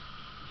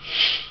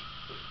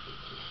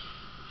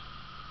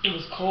 It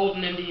was cold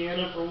in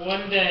Indiana for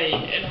one day,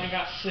 and I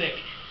got sick.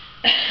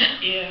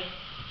 Yeah.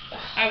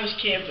 I was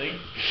camping,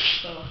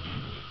 so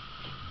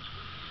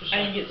I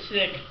didn't get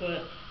sick,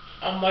 but...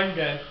 On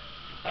Monday,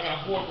 I got a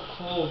horrible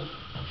cold.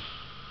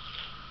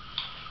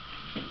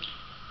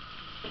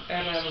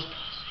 And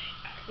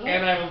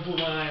I blew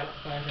my eye out with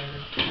a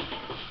firecracker.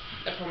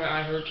 That's why my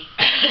eye hurts.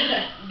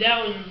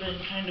 That would have been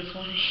kind of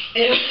funny.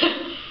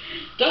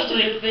 Dustin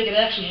didn't think it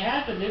actually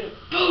happened, it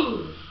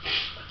boom!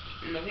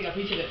 And I think a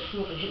piece of it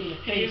flew up and hit me in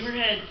the face. Have you ever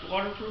had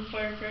waterproof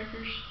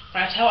firecrackers?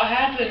 That's how it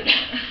happened.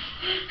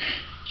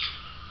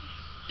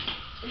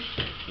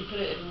 You put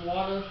it in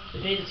water.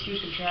 They made this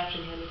huge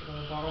contraption here, like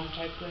a bomb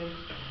type thing.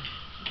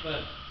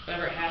 But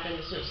whenever it happened,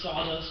 it sent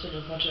sawdust and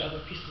a bunch of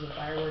other pieces of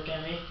firework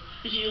at me.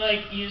 Did you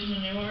like use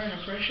manure in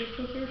a pressure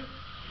cooker?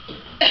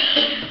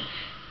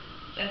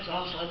 That's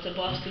awful. It's a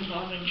Boston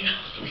bombing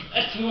joke.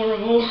 That's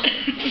horrible.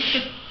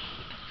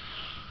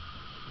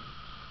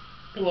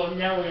 Well,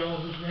 now we all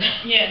know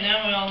that. Yeah,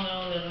 now we all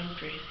know that I'm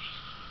crazy.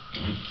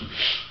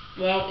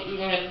 Well, you can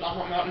go ahead and talk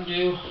about Mountain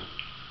Dew.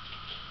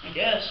 I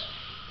guess.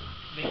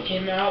 They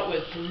came out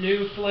with some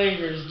new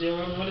flavors,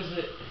 Dylan. What is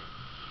it?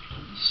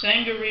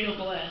 Sangarito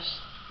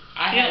Blast.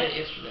 I had it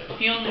yesterday.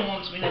 He only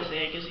wants me to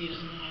say it because he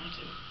doesn't know how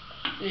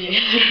to. Yeah.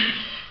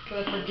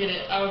 Cause I forget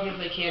it. I was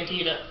gonna say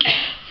Cantina.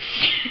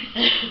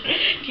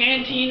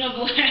 Cantina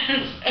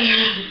Blast.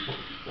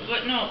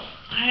 But no,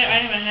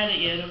 I haven't had it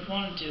yet. I've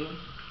wanted to.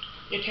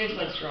 It tastes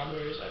like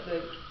strawberries, I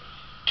think.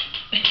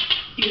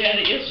 You had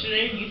it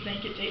yesterday and you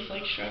think it tastes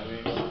like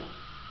strawberries?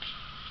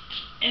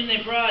 And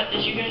they brought,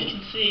 as you guys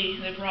can see,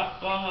 they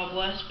brought Baja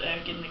Blast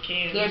back in the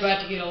cans. They're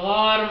about to get a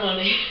lot of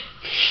money.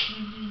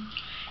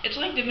 It's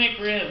like the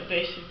McRib,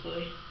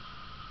 basically,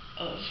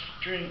 of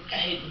drinks. I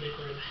hate the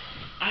McRib.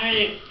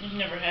 I've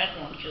never had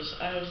one because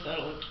I always thought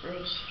it looked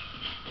gross.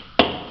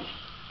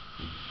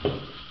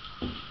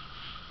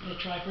 They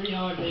try pretty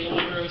hard to make it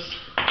look gross.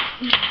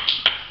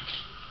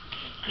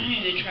 I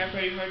mean, they try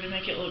pretty hard to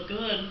make it look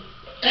good,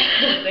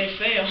 but they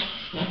fail.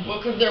 Well,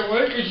 because their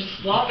workers just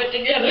slop it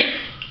together.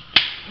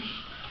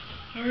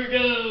 Here we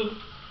go.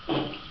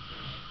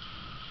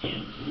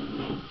 Yeah.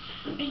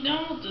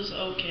 McDonald's is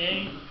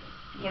okay,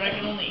 but I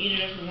can only eat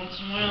it every once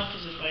in a while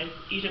because if I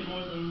eat it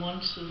more than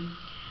once in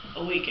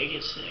a week, I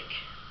get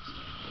sick.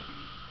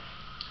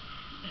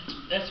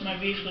 That's my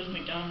beef with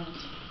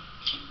McDonald's.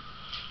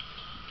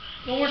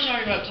 But we're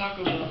talking about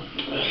Taco Bell.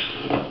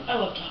 I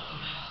love Taco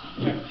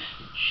Bell.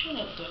 Shut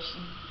up,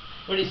 Dustin.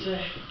 What do you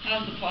say?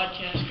 How's the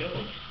podcast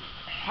going?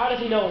 How does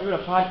he know we're doing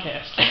a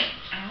podcast? I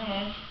don't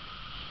know.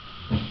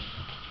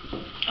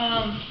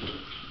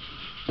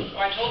 Well,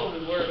 I told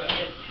him we were, but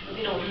how does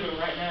he know we're doing it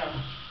right now?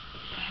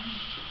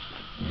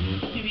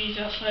 Maybe he's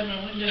outside my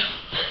window.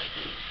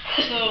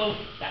 So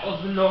That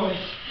was the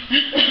noise.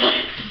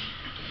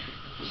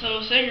 So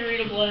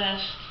Sangarita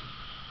Blast,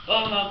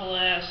 Baja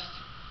Blast.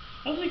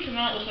 Hope they come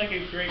out with like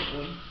a great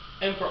one.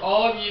 And for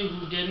all of you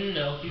who didn't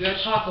know, if you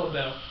got Taco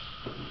Bell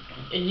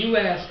and you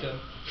ask them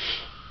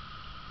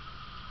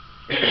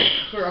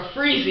for a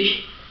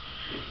freezy,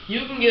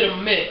 you can get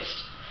them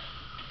mixed.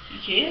 You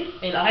can?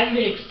 And I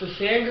mixed the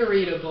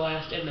Sangarita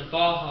Blast and the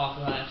Baja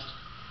Blast.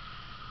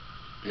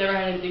 Never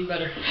had anything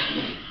better.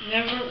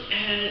 Never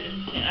had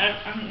anything.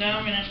 Now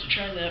I'm gonna have to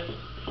try that.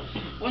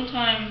 One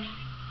time,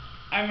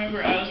 I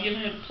remember I was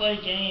gonna play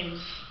games.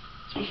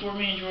 It's before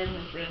me and Jordan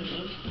were friends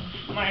with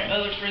my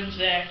other friend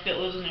Zach that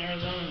lives in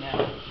Arizona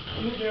now.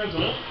 You moved to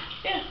Arizona?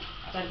 Yeah.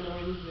 I didn't know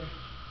he moved there.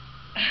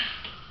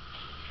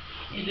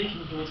 You think he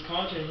moved to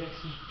Wisconsin? He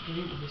actually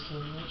moved to me so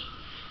much.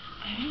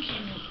 I think he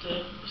moved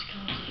to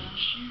Wisconsin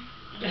last year.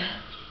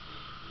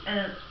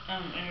 Or,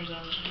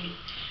 Arizona, I mean.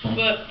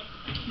 But,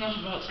 enough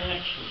about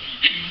Zach.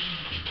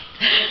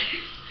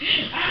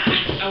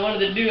 I wanted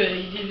to do it.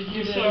 You didn't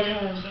do that.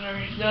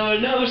 Sorry.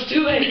 No, it's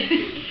too late.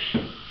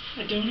 I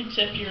don't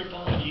accept your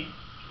apology.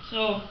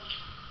 So,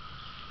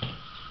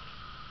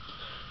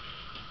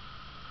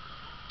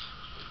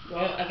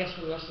 well, I guess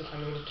for the rest of the time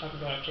we're going to talk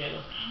about our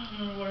channel. I don't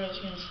remember what I was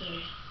going to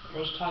say.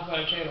 We'll just talk about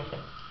our channel.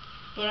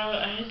 But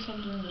I had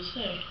something to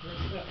say. That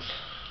sucks.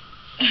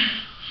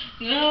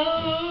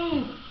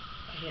 No!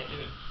 I can't do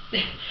it.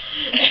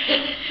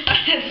 I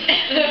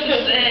had something to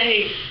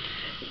say.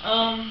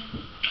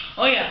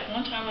 Oh yeah,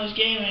 one time I was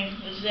gaming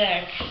with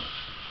Zach,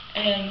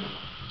 and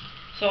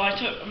so I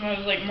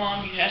was like,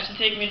 Mom, you have to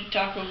take me to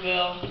Taco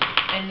Bell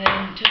and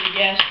then to the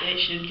gas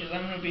station because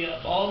I'm going to be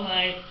up all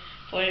night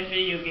playing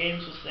video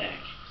games with Zach.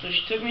 So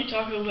she took me to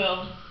Taco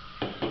Bell.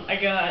 I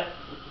got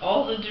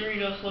all the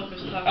Doritos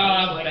Locos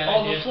Tacos, like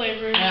all the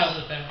flavors. That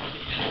was a bad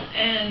idea.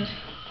 And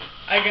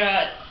I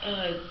got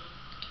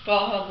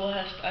Baja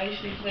Blast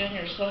icy thing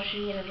or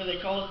slushy, whatever they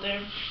call it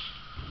there.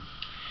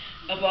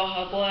 A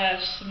Baja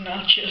Blast, some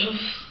nachos.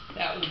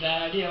 That was a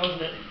bad idea,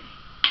 wasn't it?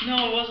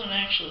 No, it wasn't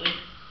actually.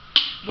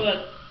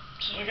 But,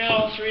 so I got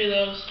all three of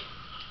those,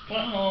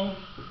 went home,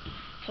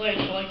 played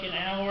for like an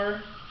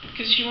hour,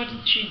 because she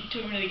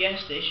took me to the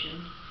gas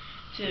station,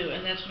 too,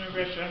 and that's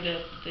whenever I found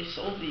out that they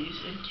sold these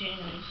in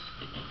cans.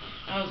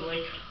 I was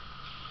like,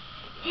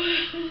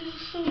 what? This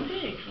is so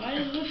big. Why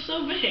is this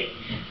so big?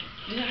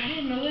 I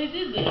didn't know they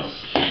did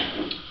this.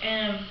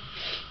 And,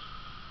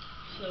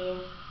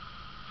 so,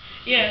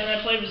 yeah, and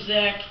I played with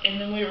Zach, and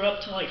then we were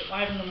up till like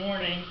 5 in the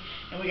morning,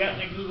 and we got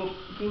in a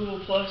Google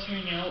Plus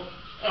hangout.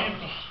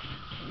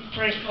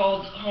 Prank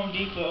called Home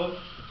Depot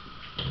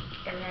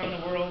around the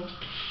world.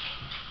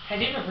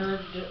 Have you ever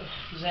heard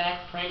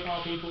Zach prank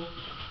call people?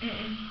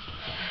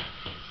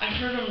 I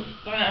heard him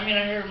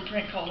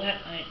prank call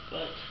that night,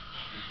 but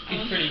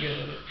he's pretty good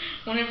at it.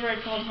 Whenever I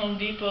called Home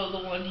Depot, the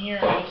one here,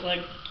 I was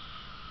like,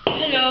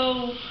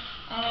 hello,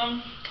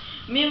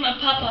 me and my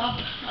pop-up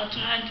are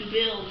trying to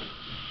build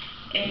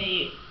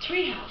a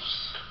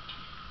treehouse.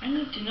 I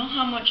need to know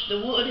how much the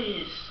wood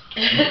is.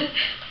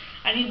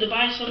 I need to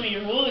buy some of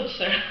your wood,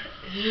 sir.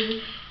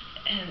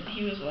 And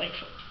he was like,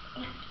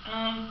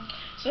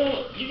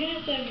 so you're gonna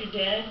have to have your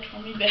dad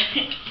call me back.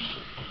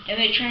 And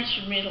they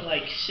transferred me to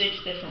like 6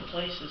 different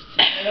places to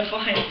try to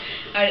find.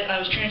 I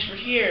was transferred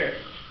here.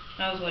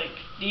 And I was like,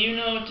 do you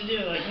know what to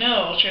do? Like, no,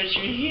 I'll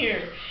transfer you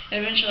here.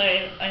 And eventually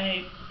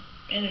I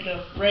ended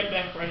up right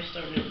back where I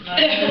started,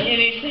 not knowing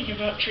anything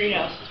about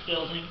treehouse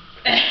building.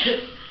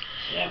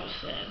 That was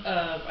sad.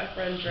 My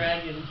friend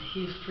Dragon,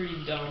 he's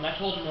pretty dumb. I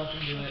told him not to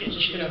do it.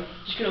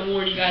 Just gonna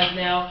warn you guys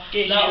now.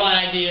 Not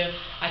my idea.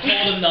 I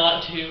told him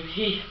not to.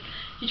 He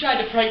He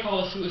tried to prank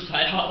call a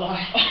suicide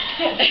hotline.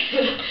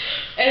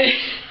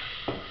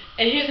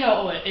 and here's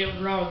how it went. It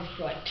rung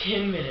for like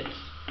 10 minutes.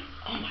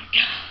 Oh my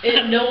god.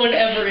 And no one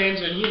ever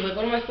answered. And he was like,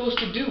 what am I supposed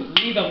to do?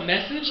 Leave a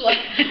message? Like,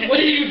 what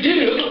do you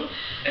do?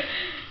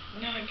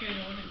 Now I kind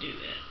of want to do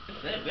that.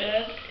 Is that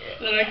bad?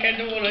 That I kind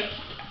of want to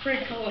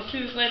prank call a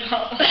suicide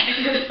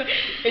hotline.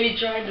 And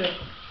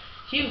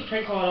he was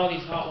prank calling all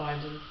these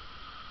hotlines. And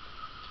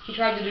he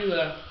tried to do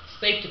a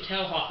safe to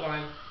tell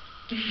hotline.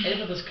 And this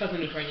was his cousin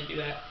who tried to do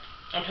that.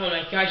 I'm telling him,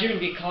 like, guys, you're going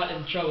to get caught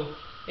in trouble.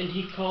 And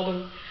he called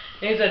him.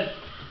 And he said,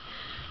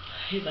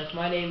 he's like,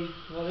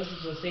 this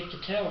is a safe to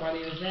tell. My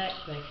name is Zach.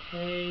 He's like,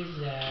 hey,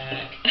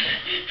 Zach.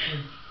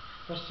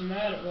 What's the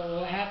matter?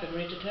 Well, what happened?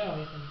 What did you tell?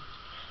 He said,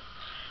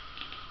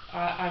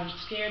 I'm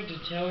scared to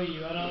tell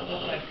you. I don't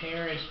want my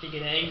parents to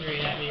get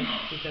angry at me.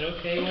 He said,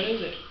 okay, what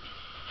is it?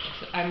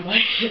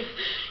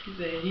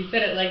 He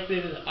said it like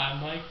this: I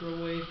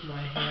microwaved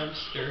my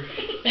hamster.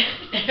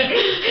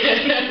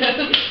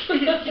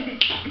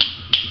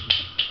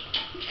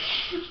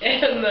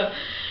 And the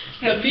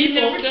Have you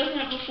people never done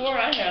that before?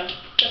 I have.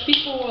 The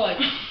people were like,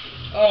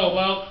 oh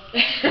well,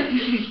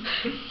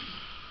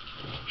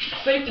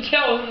 safe to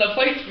tell isn't the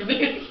place for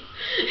this.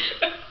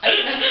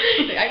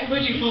 I can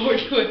put you forward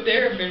to a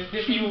therapist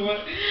if you want.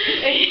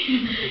 And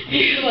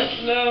he was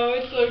like, no,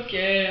 it's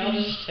okay. I'll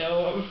just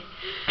tell him.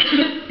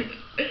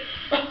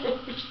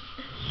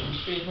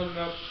 He hung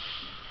up.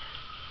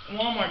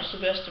 Walmart's the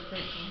best to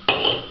print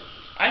them.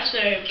 I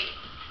say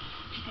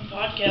a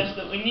podcast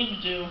that we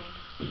need to do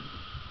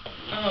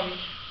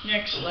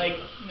next like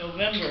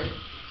November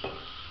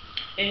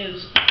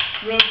is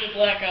Road to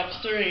Black Ops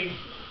 3.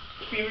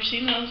 Have you ever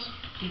seen those?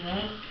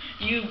 No.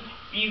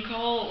 You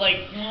call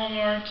like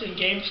Walmarts and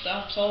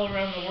GameStops all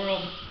around the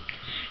world,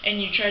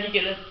 and you try to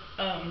get a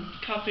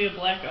copy of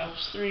Black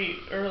Ops 3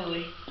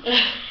 early,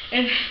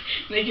 and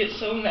they get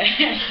so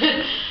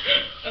mad.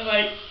 I'm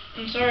like,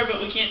 I'm sorry,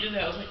 but we can't do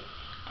that. I was like,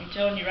 I'm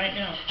telling you right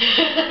now.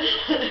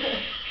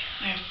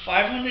 I have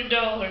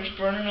 $500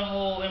 burning a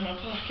hole in my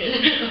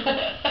pocket.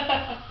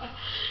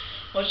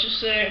 Let's just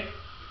say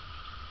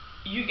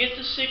you get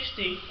the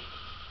 60,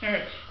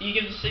 or you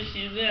give the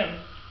 60 to them.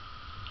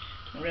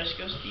 The rest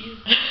goes to you.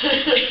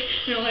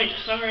 They're like,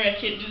 sorry, I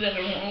can't do that. I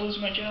don't want to lose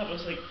my job. I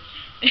was like,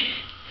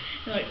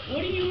 they're like,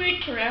 what do you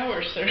make per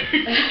hour, sir?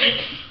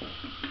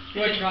 You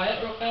want to try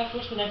it real fast?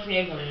 What's the next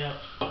game coming out?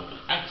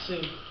 Act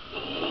soon.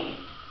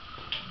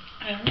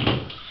 I don't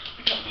know.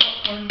 I got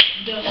popcorn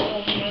dust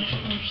all over my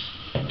fingers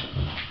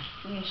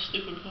from the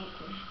stupid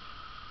popcorn.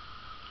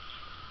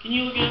 Can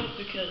you look it up?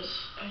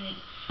 Because I need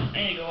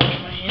to go wash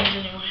my hands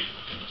anyway.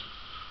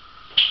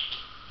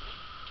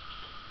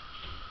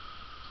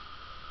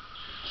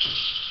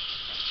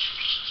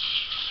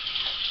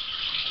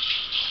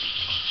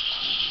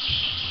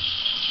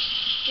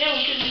 Yeah,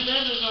 we could do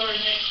that as our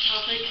next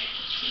topic.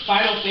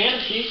 Final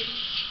Fantasy.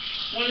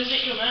 When does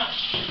it come out?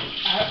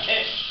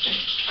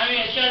 I mean,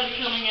 it's gotta be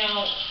coming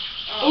out.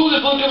 Ooh, the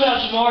book coming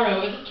out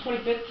tomorrow. Is it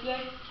 25th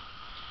today?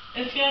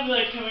 It's gotta be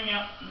like coming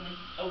out in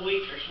a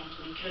week or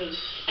something, cause.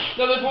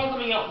 No, there's one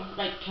coming out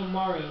like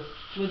tomorrow.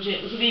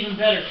 Legit. This is even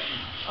better.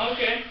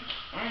 Okay.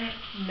 Alright.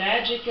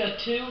 Magica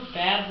 2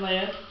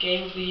 Badlands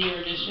Game of the Year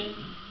Edition.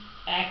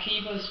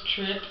 Akiba's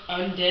Trip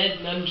Undead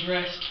and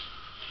Undressed.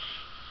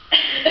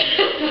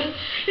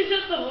 Is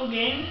that the whole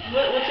game?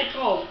 What's it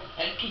called?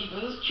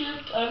 Akiba's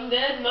Trip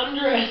Undead and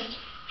Undressed.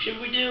 Should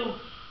we do?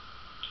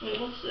 Wait,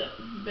 what's that?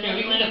 Here,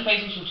 we can do the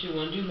PlayStation 2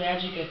 one. Do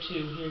Magica 2.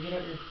 Here, get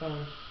out your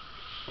phone.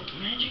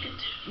 Magica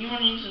 2. You want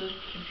to use the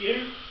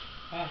computer?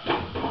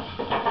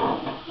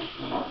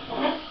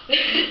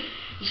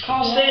 Just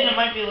call I'm saying it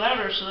might be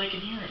louder so they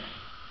can hear it.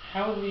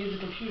 How will we use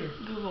the computer?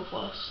 Google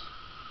Plus.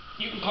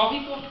 You can call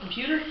people off the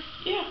computer?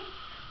 Yeah.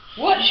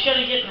 What? You just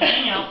gotta get in the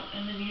Hangout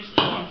and then use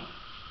the phone.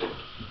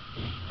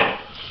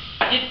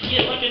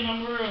 Get like a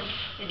number of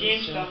a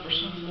GameStop or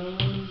something. No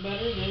one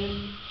better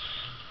than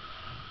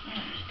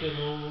good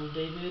old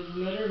David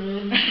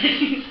Letterman.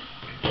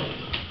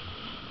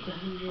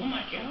 Oh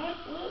my god,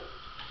 what?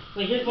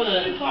 Wait, here's one of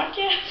the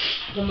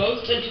podcast? The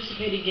most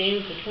anticipated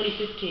game for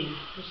 2015.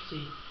 Let's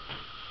see.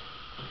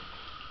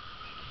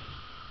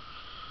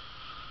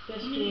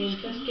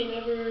 Best game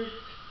ever.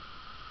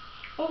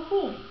 Oh,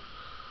 cool.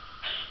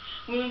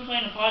 We've been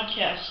playing a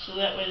podcast so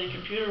that way the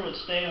computer would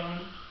stay on.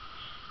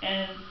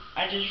 And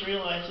I just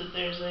realized that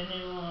there's a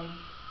new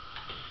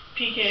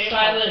PK.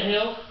 Silent podcast.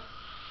 Hill.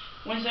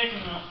 When's that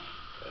coming out?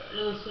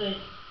 Let's see.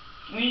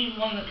 We need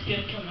one that's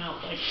gonna come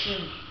out like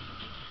soon.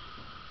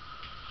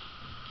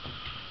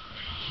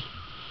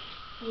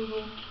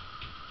 Google.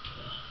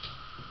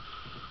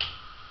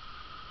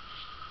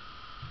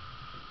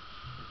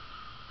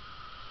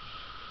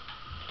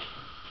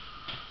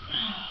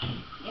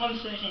 One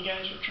second,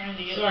 guys. We're trying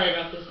to get. Sorry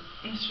about this.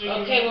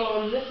 Okay,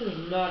 well, this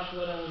is not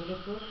what I was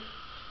looking for.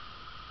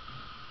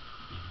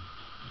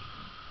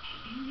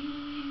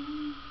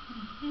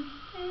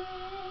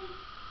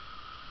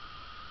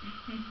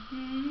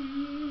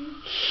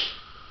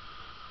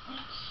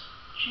 Let's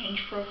change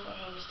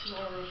profiles to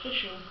our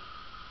official.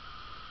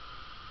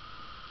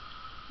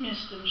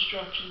 Missed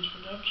Instructions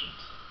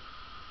Productions.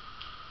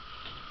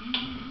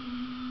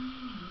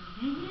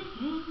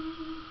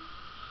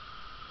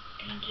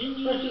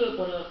 Continue. Let's do it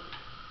one up.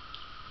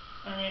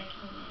 Alright,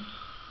 hold on.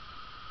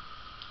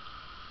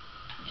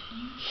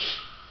 Continue.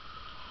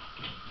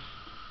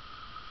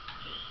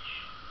 Finish.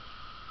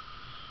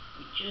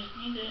 We just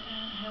need to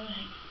have a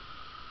hang.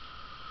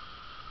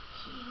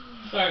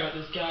 Sorry about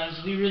this, guys.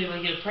 We really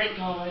want to get a prank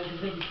call in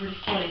because it'd be pretty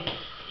funny.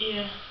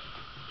 Yeah.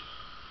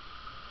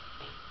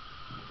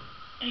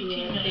 18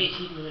 minutes.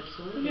 18 minutes.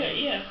 So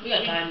We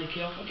got time to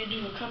kill. We could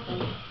do a couple.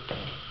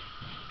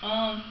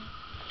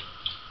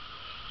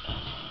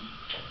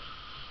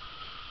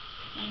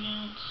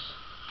 Hangouts.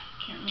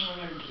 Can't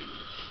remember how to do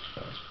this.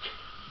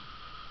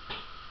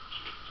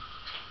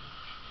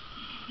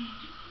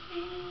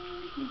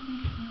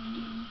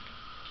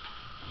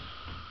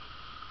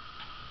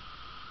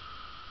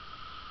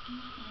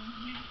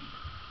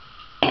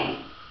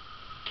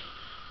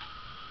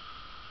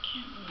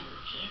 Can't remember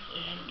exactly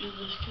how to do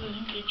this because I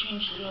think they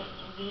changed it up a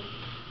little bit.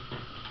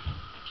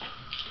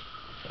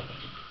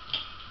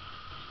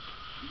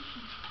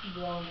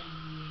 Why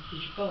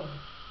did you call me?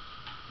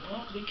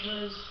 Well,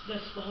 because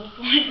that's the whole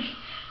point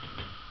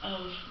of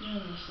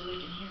doing this, so they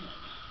can hear it.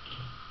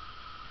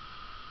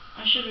 I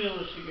should be able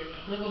to figure it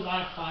out. There's a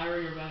lot of fire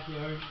in your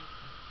backyard.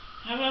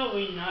 How about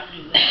we not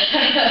do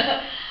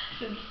that?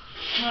 Since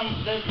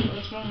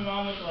that's when my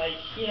mom was like,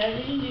 yeah,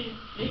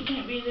 they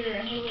can't be there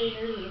any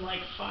later than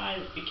like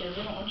 5 because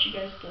I don't want you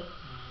guys to.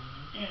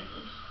 There it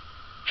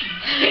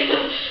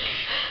is.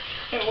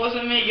 It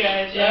wasn't me,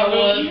 guys. Yeah, I don't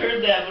know if it you was.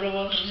 heard that, but it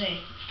wasn't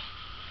me.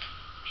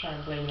 Trying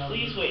to blame it on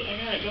Please me. wait, I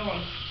got it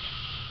going.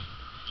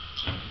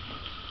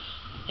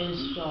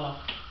 Install.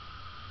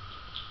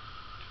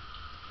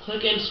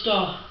 Click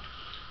install.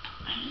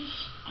 I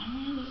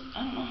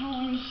don't know how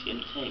long this is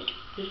gonna take.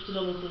 Just to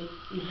double click.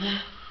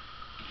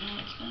 No,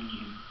 it's down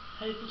here.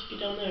 How are you supposed to get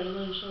down there?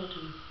 Let me show it to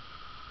you.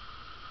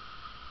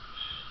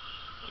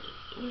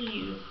 What are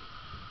you?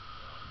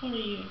 What are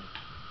you?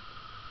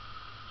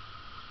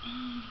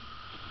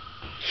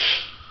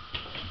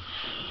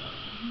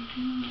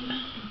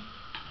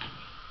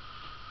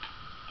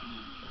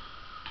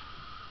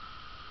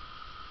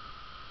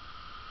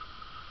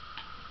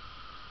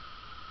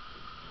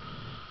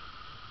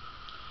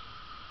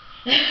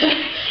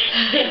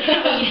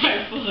 That was my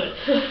foot.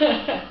 I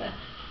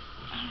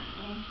don't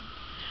know.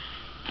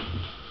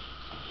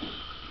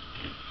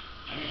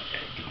 Alright,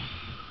 there we go.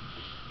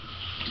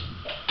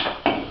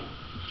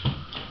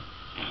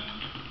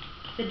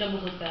 Say double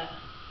click that.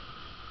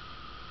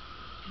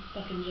 Good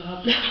fucking job.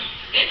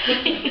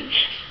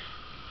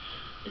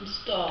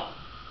 Install.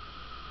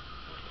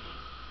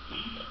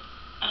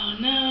 Oh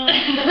no.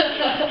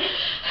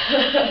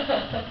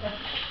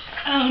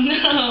 Oh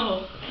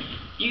no.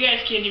 You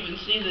guys can't even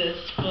see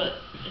this, but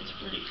it's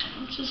pretty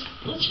fun.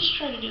 Let's just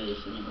try to do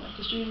this anyway.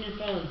 Just do it on your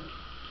phone.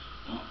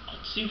 Well,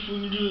 let's see if we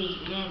can do this.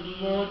 We're gonna do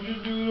it. Why don't you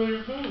do it on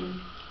your phone?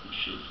 You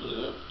should put it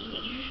up. Is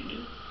what you should do.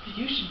 What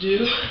you should do.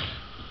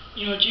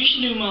 You know what you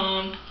should do,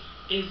 Mom,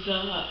 is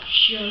shut up.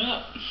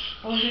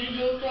 Why don't you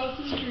go across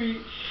the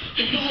street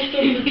and buy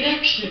some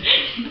protection?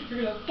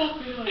 You're gonna fuck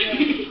me like that.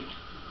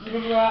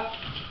 Remember that?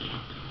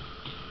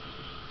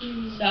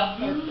 South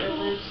Park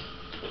reference.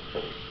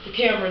 The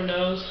camera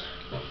knows.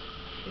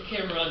 The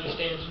camera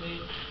understands me.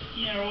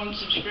 Yeah, our 1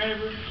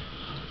 subscriber.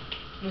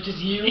 Which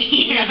is you. Yeah.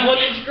 We have 1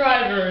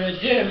 subscriber and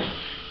it's him.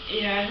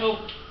 Yeah, I hope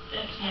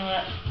that's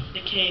not the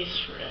case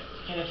forever.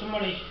 And if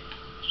somebody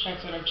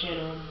checks out our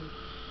channel and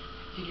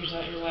figures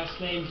out your last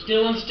name,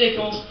 Dylan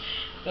Stickles,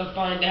 they'll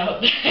find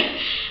out.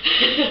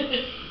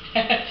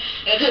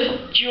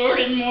 That's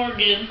Jordan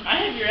Morgan. I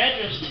have your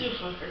address too,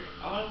 fucker.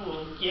 I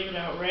will give it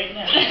out right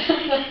now.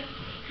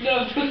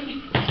 No,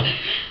 please.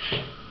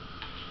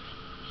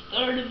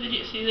 Start a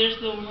video. See, there's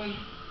the one.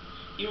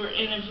 You were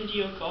in a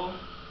video call.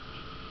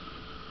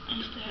 I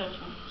used to have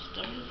one.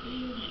 Start a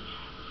video.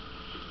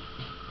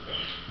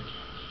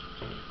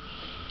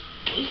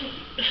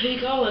 Who you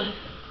calling?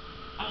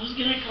 I was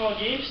gonna call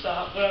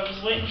GameStop, but I was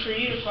waiting for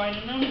you to find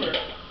a number.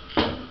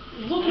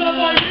 Look it up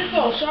on your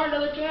phone. Start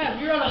another tab.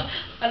 You're on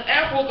an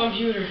Apple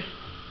computer.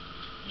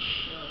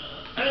 Shut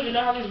up. I don't even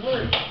know how these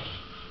work.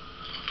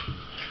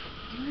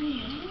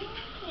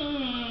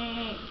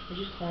 You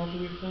just call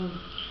from your phone.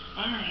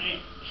 Alright,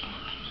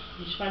 fine.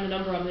 You just find the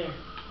number on there.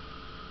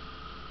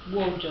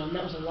 Whoa, John,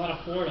 that was a lot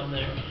of porn on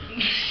there.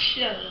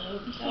 Shut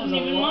up. It's That not was a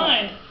even lot.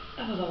 mine.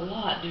 That was a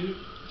lot, dude.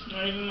 It's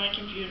not even my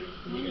computer.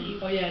 What are you?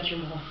 Oh yeah, it's your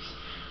mom's.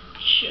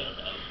 Shut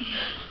up.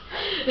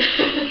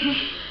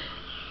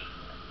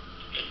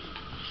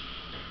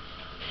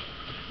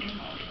 Your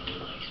mom probably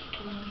likes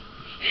porn.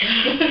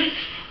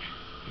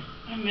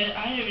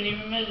 I haven't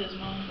even met his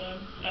mom, but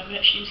I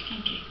bet she's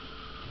kinky.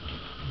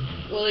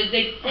 Well,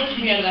 they forced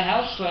me out of the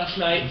house last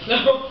night,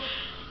 so.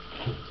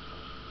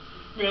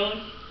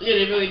 Really? Yeah,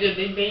 they really did.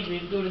 They made me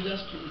go to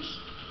Dustin's.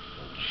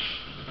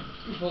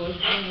 Well, I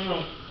don't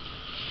know.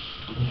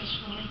 That's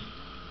funny.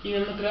 You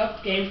gonna look it up?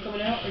 The game's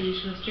coming out, or are you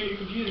just gonna stare at your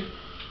computer?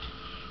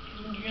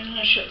 You're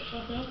gonna shut the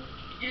fuck up?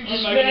 You're Or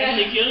just am I gonna mad.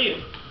 have to kill you?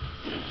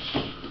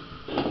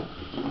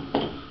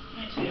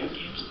 Might say our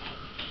GameStop.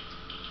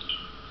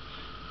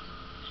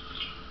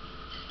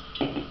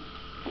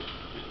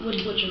 What's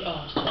your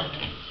sorry.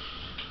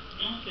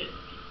 Off it.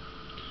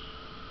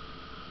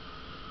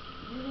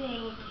 Where do I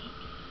look up?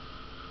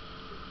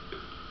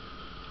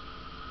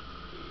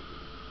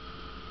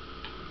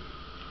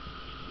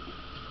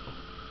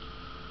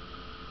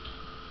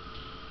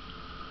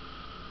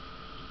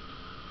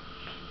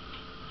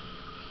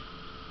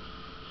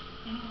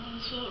 I don't know how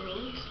to spell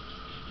release.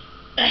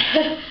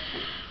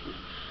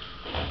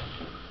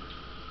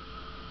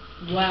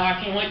 Wow, I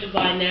can't wait to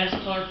buy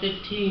NASCAR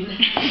 15.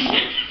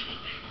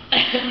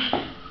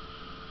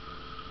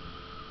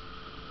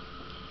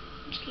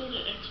 Let's go to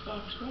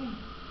Xbox One.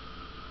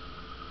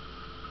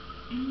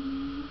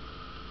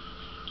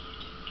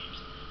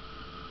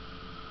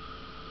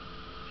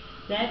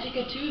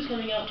 Magica 2 is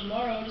coming out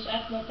tomorrow. Just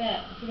ask about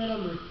that. What's that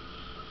number?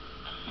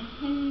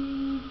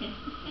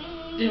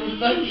 Dude,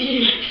 fuck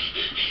you.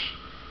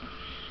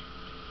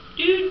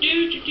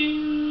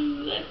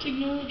 Let's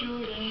ignore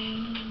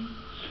Jordan.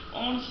 I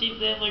want to see if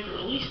they have like a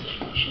release date.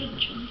 They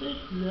shouldn't they?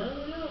 No,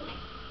 they don't.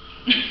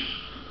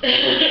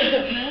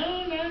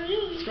 No, not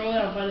really. Scroll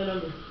down, find the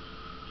number.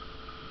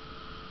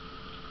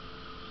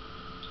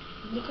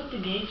 Look up the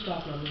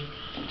GameStop number.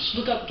 Just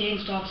look up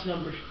GameStop's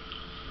number.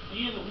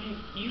 Yeah, but when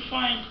you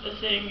find a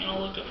thing and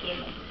I'll look up their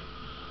number.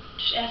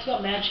 Just ask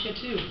about Magica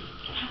 2. I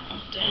don't know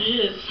what that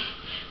is.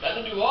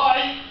 Neither do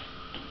I.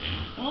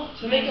 Well,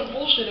 So make up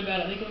bullshit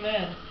about it. Make them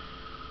mad.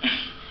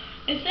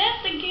 Is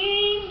that the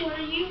game where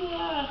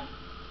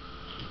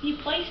you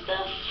play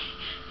stuff?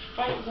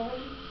 Fight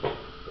zone.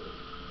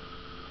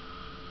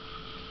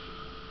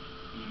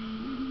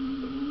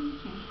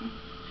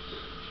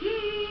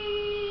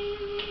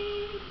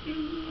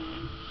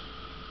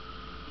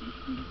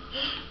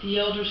 The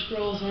Elder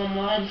Scrolls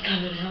Online's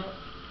coming out.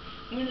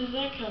 When does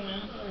that come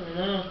out? I don't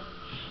know.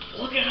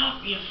 Look it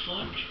up, you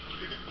fuck.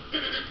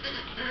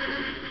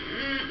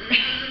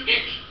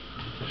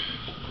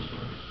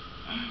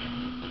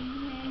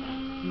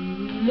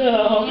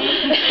 No.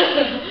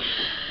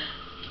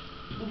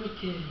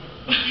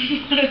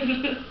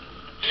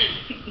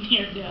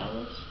 Near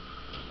Dallas.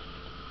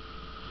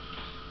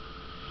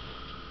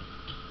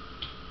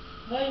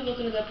 Why are you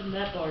looking it up in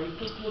that bar? You're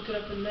supposed to look it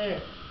up in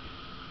there.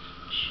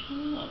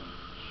 Shut up.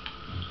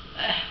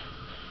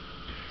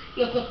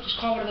 Look, just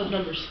call one of those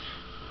numbers.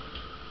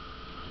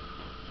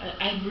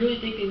 I really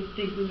think they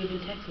think we live in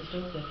Texas,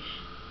 don't they?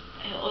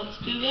 Hell, let's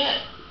do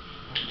that.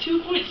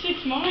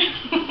 2.6 miles.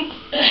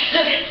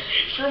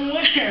 From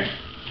where?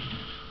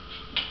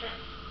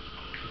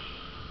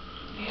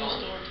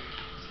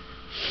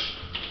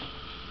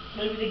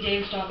 Maybe the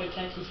GameStop in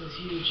Texas was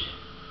huge.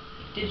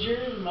 Did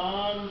your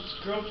mom's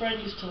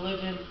girlfriend used to live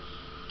in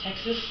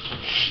Texas?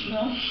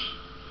 No.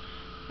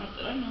 Not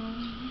that I know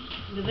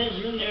of. Did they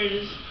really? There it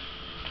is.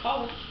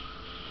 Oh.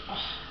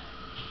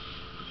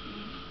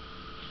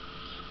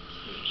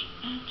 Search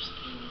App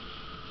Store.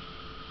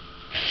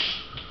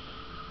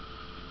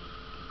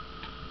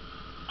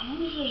 I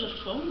wonder if there's a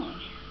phone on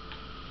here.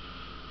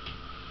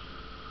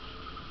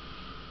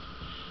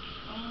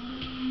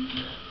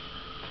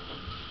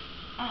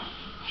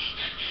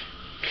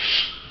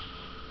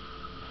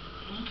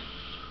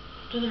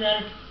 Doesn't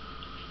matter.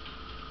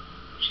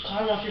 Just call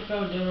him off your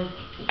phone, Dylan.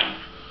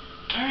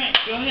 Alright,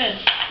 go ahead.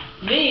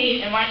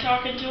 Me? Am I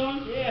talking to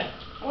him? Yeah.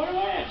 What do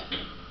I have to?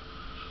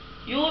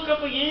 You look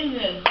up a game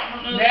then. I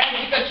don't know.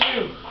 Magica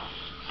 2.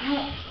 I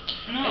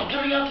don't know. It's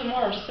coming out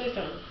tomorrow. Just say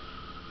something.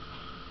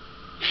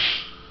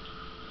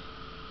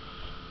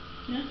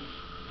 Yeah?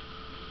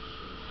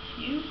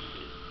 You?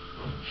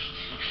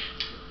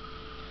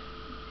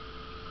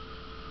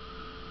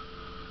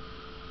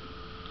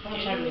 How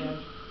much time do we have?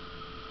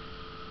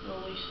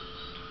 Releases.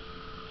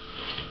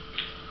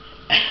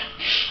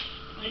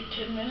 Like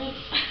 10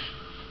 minutes?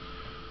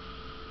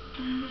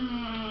 I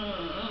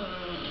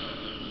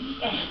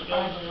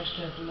don't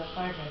understand from that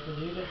firecracker,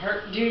 dude. It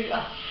hurt, dude.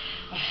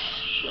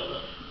 Shut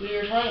up. We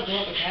were trying to blow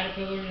up a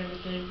caterpillar and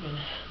everything, and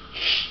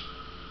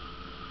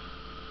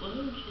What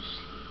did you sleep?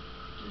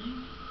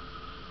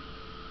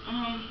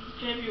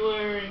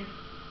 February,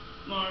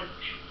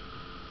 March,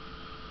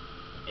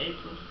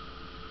 April,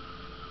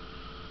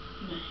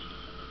 May.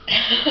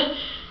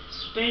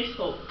 Space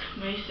Hulk,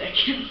 May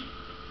 2nd.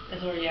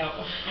 it's already out.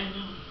 I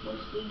know.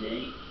 What's the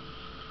date?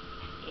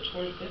 The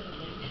 25th, I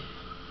think.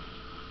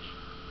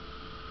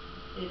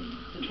 It's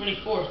the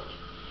 24th.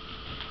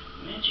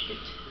 Magic 2.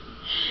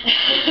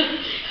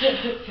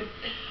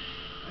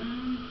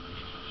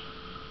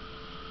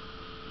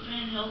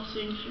 Van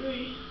Helsing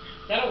 3.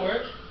 That'll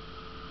work.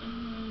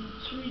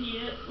 3D.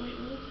 Wait,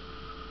 what?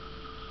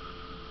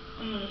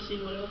 I'm gonna see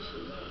what else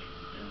is out.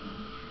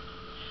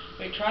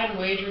 Wait, try and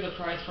wager the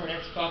price for an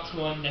Xbox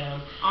One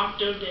down.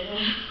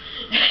 Octodad.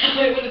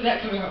 Wait, when did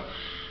that come out?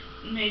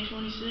 May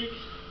 26th.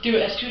 Do it.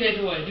 That's 2 days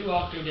away. Do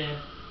Octodad.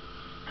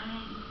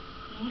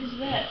 What is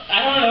that?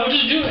 I don't know.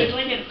 Just do it. It's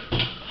like an.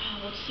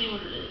 Let's see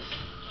what it is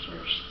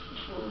first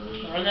before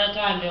we. Run that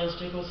time, Dylan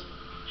Stickles.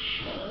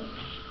 Shut up.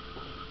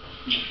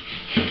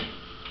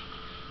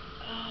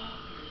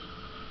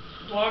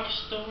 Block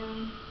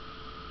Storm.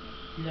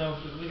 No,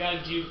 we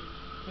gotta do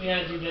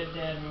that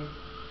dad one.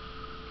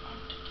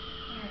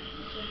 Alright,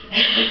 let's look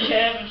at the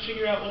tab and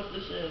figure out what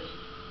this is.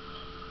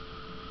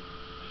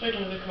 They're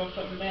gonna come up with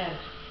something bad.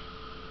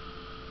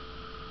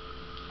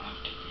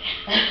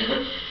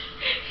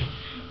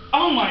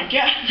 Oh my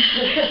god!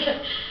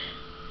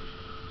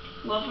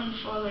 Loving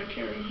father,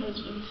 caring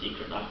husband,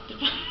 secret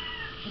octopus.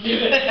 Do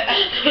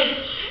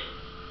it.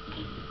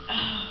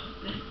 Oh,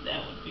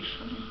 that would be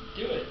funny.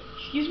 Do it.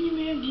 Excuse me,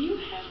 ma'am, do you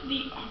have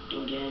the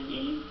Octodad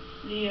game?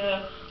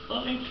 The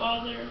loving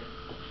father,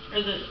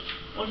 or the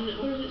what does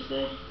it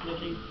say?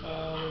 Living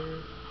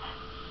father.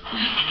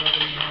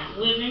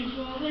 Living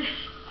father.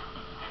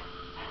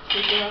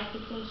 Secret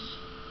octopus.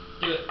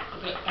 Do it.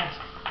 Okay, ask.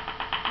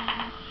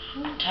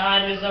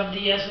 Time is of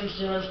the essence,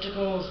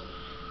 Dunsticles.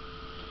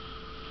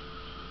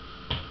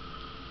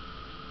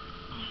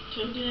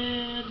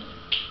 Octodad.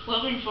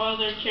 Loving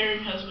father,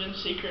 caring husband,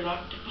 secret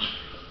octopus.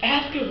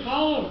 Ask him,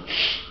 follow him.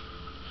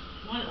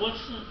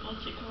 What's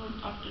it called?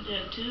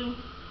 Octodad 2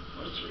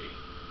 or 3?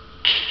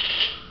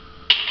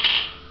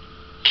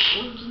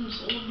 Swords and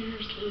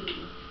Soldiers 2.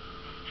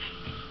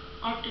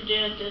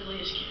 Octodad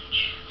Deadliest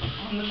Catch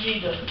on the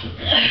Vita.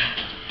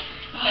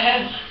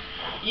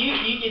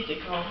 You get the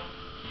call.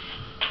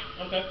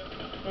 Okay.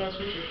 We're on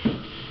speaker.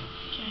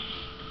 Okay.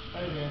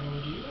 Hey man,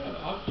 do you have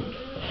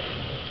Octodad?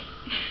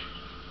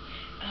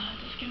 It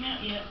doesn't come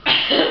out yet.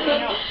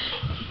 No,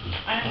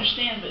 I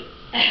understand, but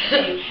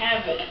you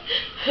have it.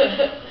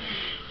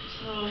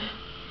 So,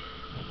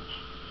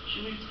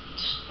 should we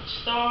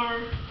star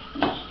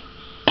 6,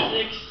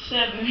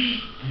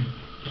 7?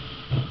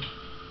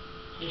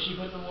 Did she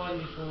put the 1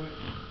 before it?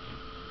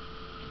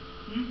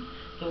 Hmm?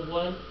 The 1?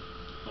 What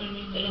do you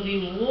mean? It'll be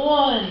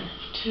 1,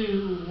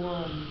 2,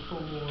 1, 4,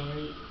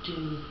 8, 2,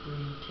 3,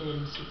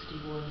 10,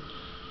 61.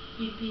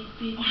 Beep, beep,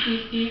 beep,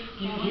 beep, beep.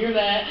 You hear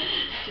that?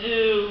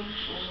 2,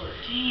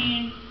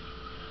 14,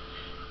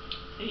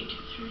 8, 2,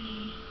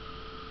 3.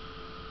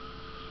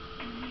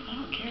 I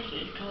don't care if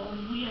they call them.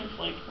 We have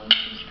like 1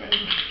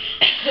 subscriber.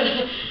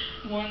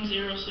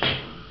 1061.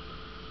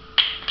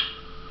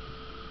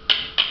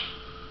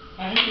 I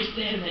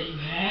understand that you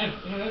have.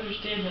 I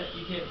understand that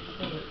you can't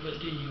spell it, but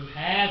do you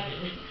have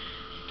it?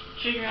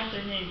 Figure out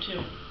their name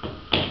too.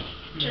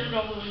 Turn it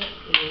all the way up.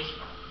 It is.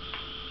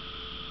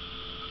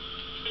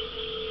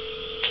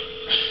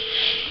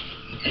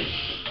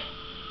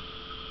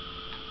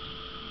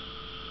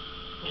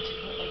 What's it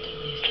called? Like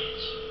Deadliest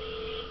Catch.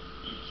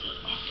 It's an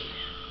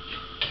Octodad.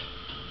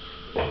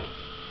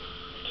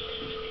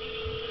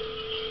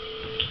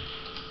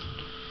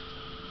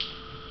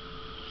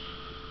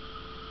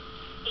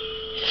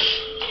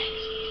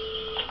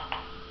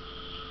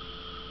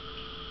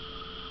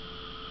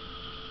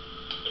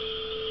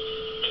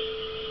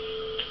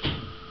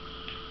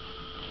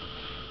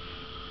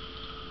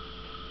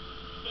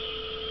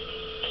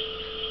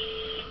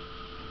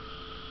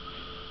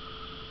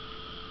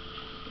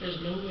 There's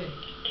no way.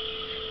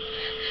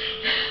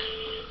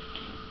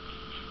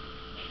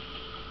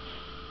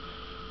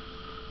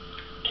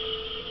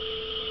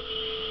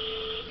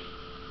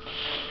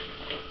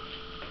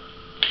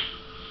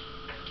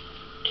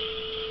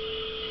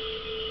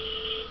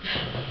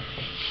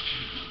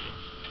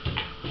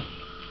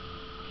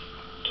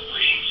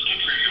 Please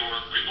enter your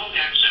remote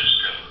access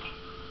code.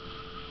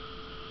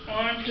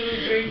 1,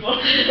 2, 3, 4.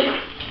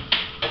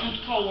 Let's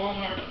call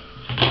Walmart.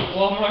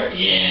 Walmart?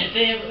 Yeah,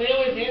 they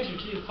always answer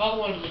too. Call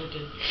the one who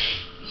did.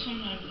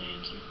 Sometimes they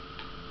answer.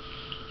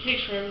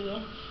 Takes forever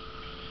though.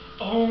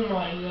 Oh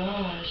my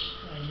gosh.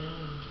 I know.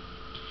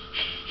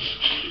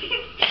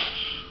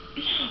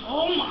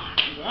 Oh my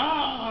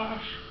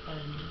gosh. I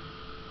know.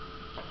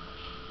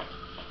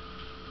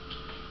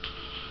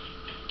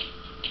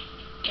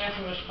 That's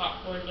how much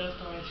popcorn does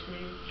to ice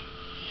cream.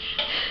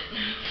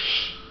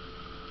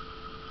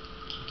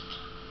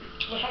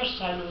 Well, how much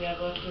time do we have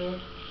left, though?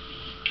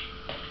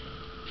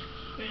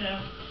 We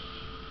have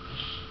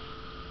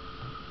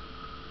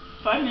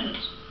 5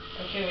 minutes.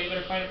 Okay, well, you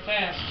better find it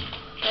fast.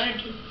 Trying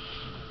to.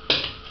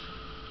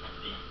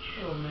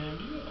 Oh, man,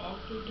 do you have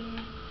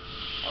Octodad?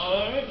 I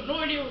have no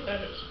idea what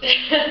that is.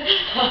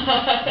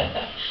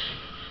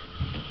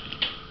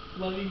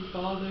 Loving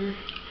father,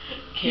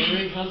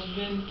 caring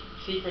husband,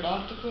 secret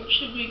octopus.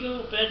 Should we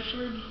go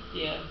Bedford?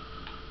 Yeah.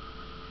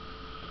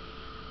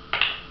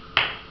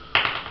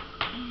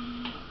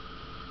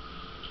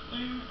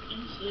 Where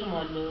is it? Come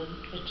on, Moon.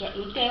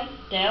 Look down.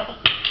 Down.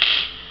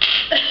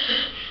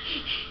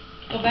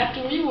 Go back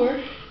to where you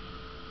were.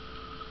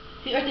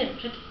 See, right there.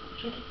 Right there.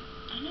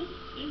 I know.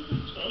 See,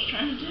 that's what I was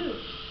trying to do.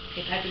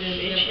 Okay, type it in.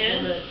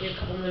 We have a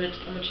couple minutes.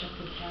 I'm going to check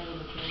the time on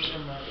the camera.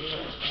 Never mind. We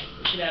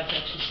should have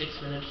actually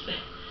 6 minutes. Yeah,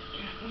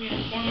 we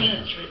have 4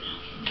 minutes right now.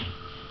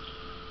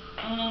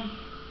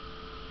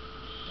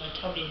 My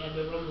tummy had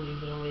the rumblings,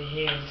 but only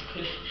hands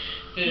could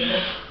do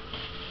it.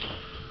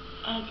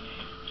 Okay,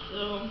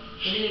 so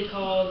We need to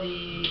call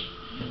the...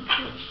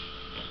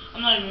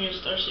 I'm not even gonna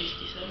star 67. That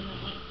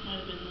might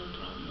have been the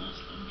problem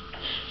last time.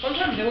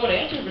 Sometimes they won't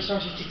answer for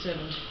star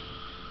 67.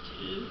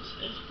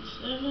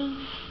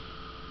 277.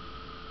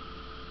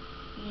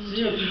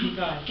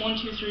 055.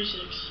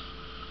 1236.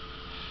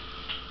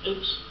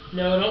 Oops.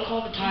 No, don't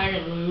call the tire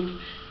and lube.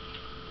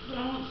 But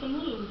I want some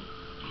lube.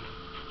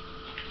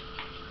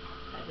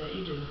 I bet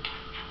you do.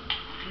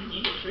 You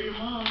need it for your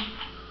mom.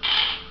 I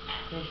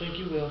don't think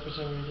you will for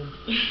some reason.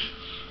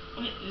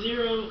 What?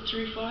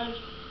 035?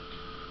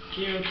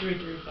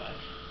 0335.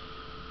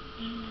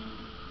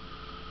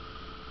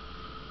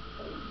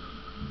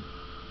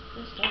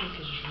 That's dumb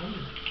because it's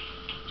running.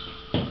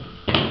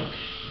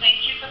 Thank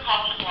you for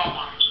calling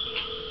Walmart.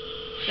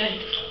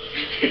 Thanks.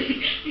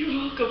 You're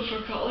welcome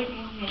for calling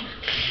Mama.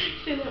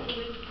 Say that with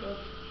it.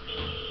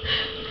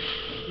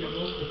 You're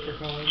welcome for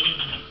calling me.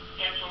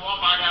 Yes, for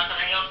Walmart, how can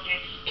I help you?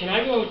 Can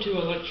I go to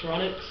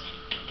electronics?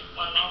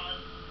 One moment.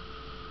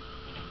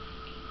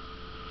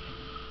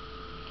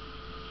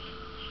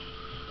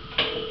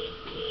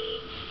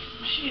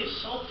 She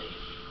is salty.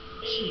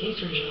 She hates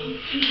her job.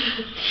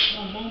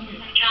 One moment.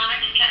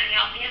 Electronics, can I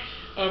help you?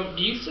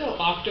 Do you sell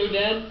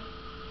Octodad?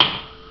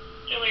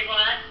 Do we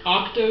what?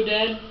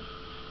 Octodad?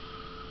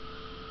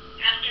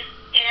 After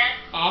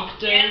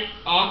Dad? Yes.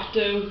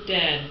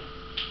 Octodad.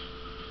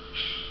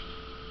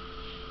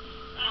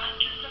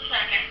 Just a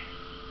second.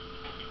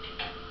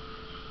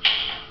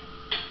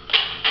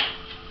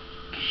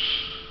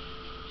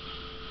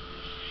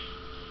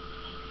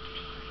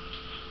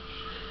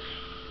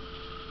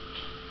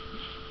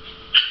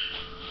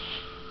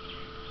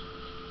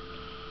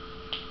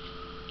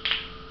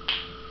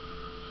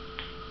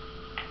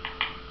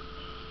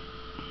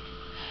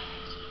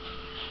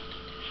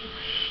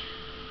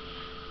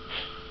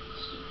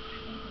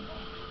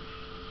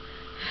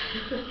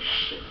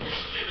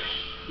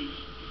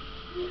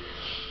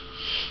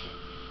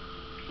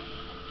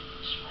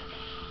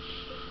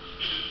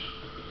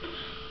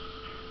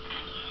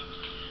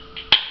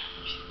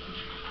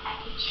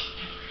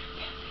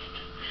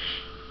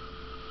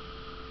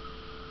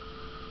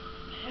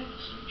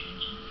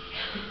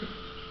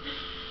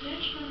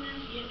 That's not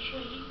out yet,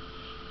 sweetie.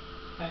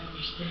 I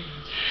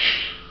understand.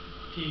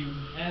 Do you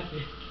have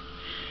it?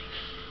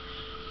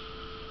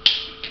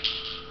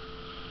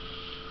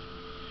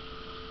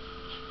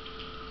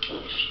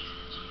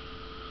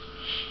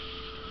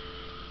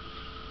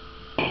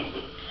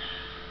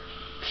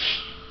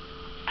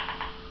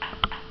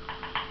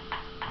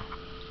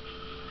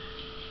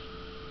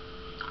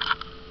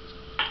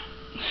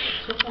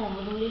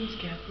 Oh, the lens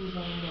cap was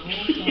on the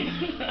whole time.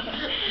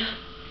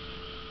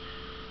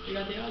 We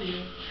got the audio.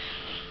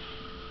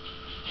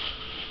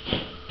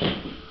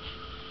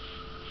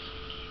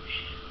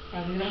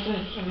 Are they not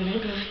gonna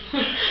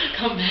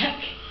come back?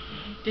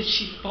 Did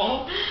she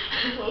fall?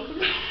 Welcome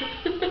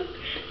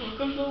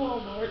to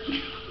Walmart.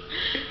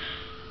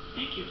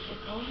 Thank you for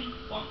calling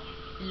Walmart.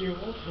 You're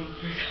welcome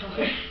for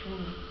calling.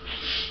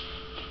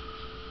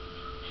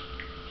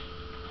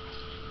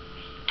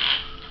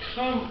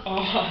 Come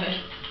on.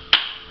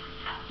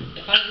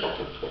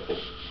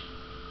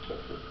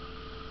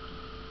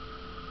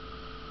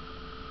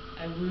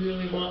 I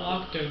really want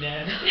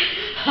Octodad.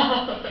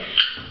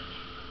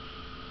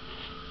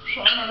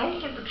 Son, I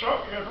don't think it's up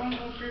yet. I don't know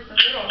if you can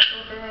get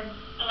Octodad.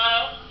 Hello?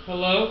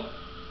 Hello?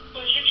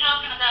 Was you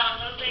talking about a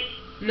movie?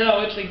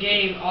 No, it's a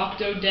game.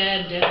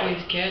 Octodad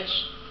Deadliest Catch.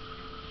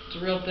 It's a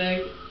real thing.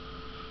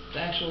 It's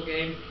an actual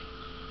game.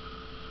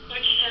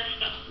 Which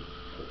system?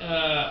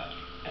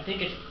 I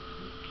think it's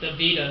the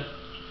Vita.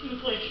 The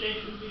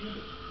PlayStation Vita.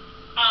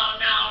 Oh,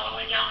 no,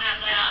 we don't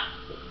have that.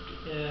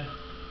 Yeah.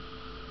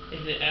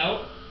 Is it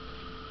out?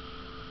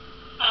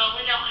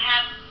 We don't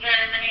have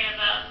very many of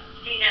the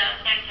Vita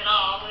things at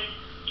all. We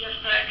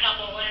just put a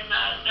couple in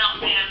the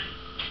dump bin.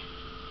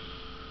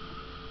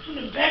 What kind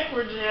of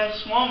backwards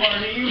ass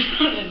Walmart are you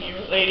running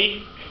here,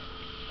 lady?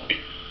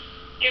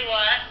 Do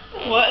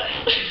what? What?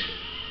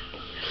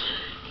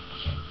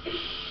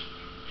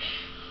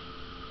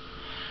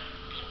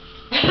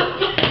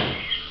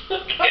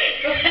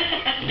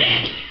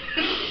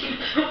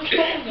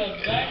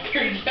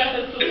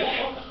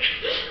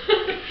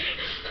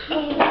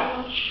 Oh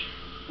gosh.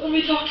 Let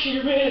me talk to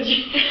your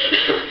manager.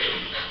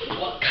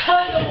 What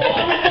kind of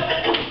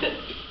water is it?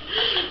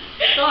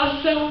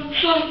 God, someone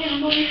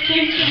fucking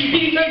PlayStation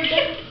Vita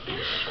game.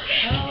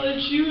 How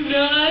did you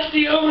know that's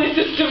the only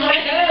system I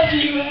have,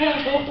 you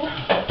asshole?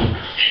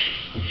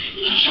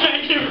 You're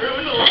trying to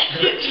ruin all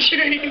his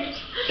dreams.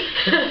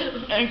 I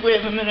think we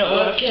have a minute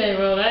left. Okay,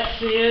 well that's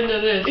the end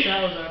of this.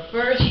 That was our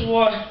first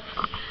one.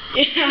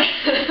 Yeah,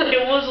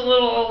 it was a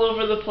little all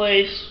over the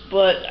place,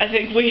 but I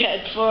think we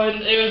had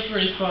fun. It was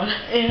pretty fun.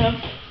 Yeah.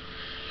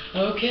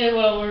 Okay,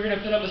 well we're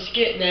gonna put up a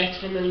skit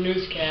next in the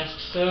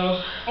newscast,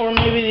 so. Or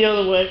maybe the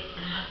other way.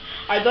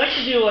 I'd like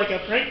to do like a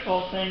prank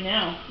call thing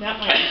now. That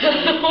might be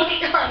fun. What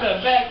kind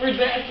of backwards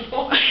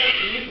asshole are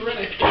you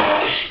running?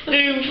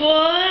 Dude,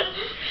 what?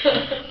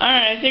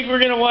 Alright, I think we're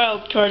gonna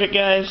wildcard it,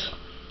 guys.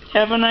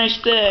 Have a nice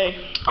day.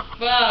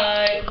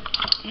 Bye.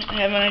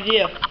 I have an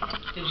idea.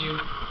 Did you?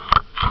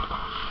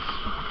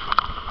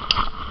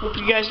 Hope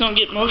you guys don't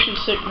get motion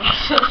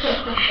sickness.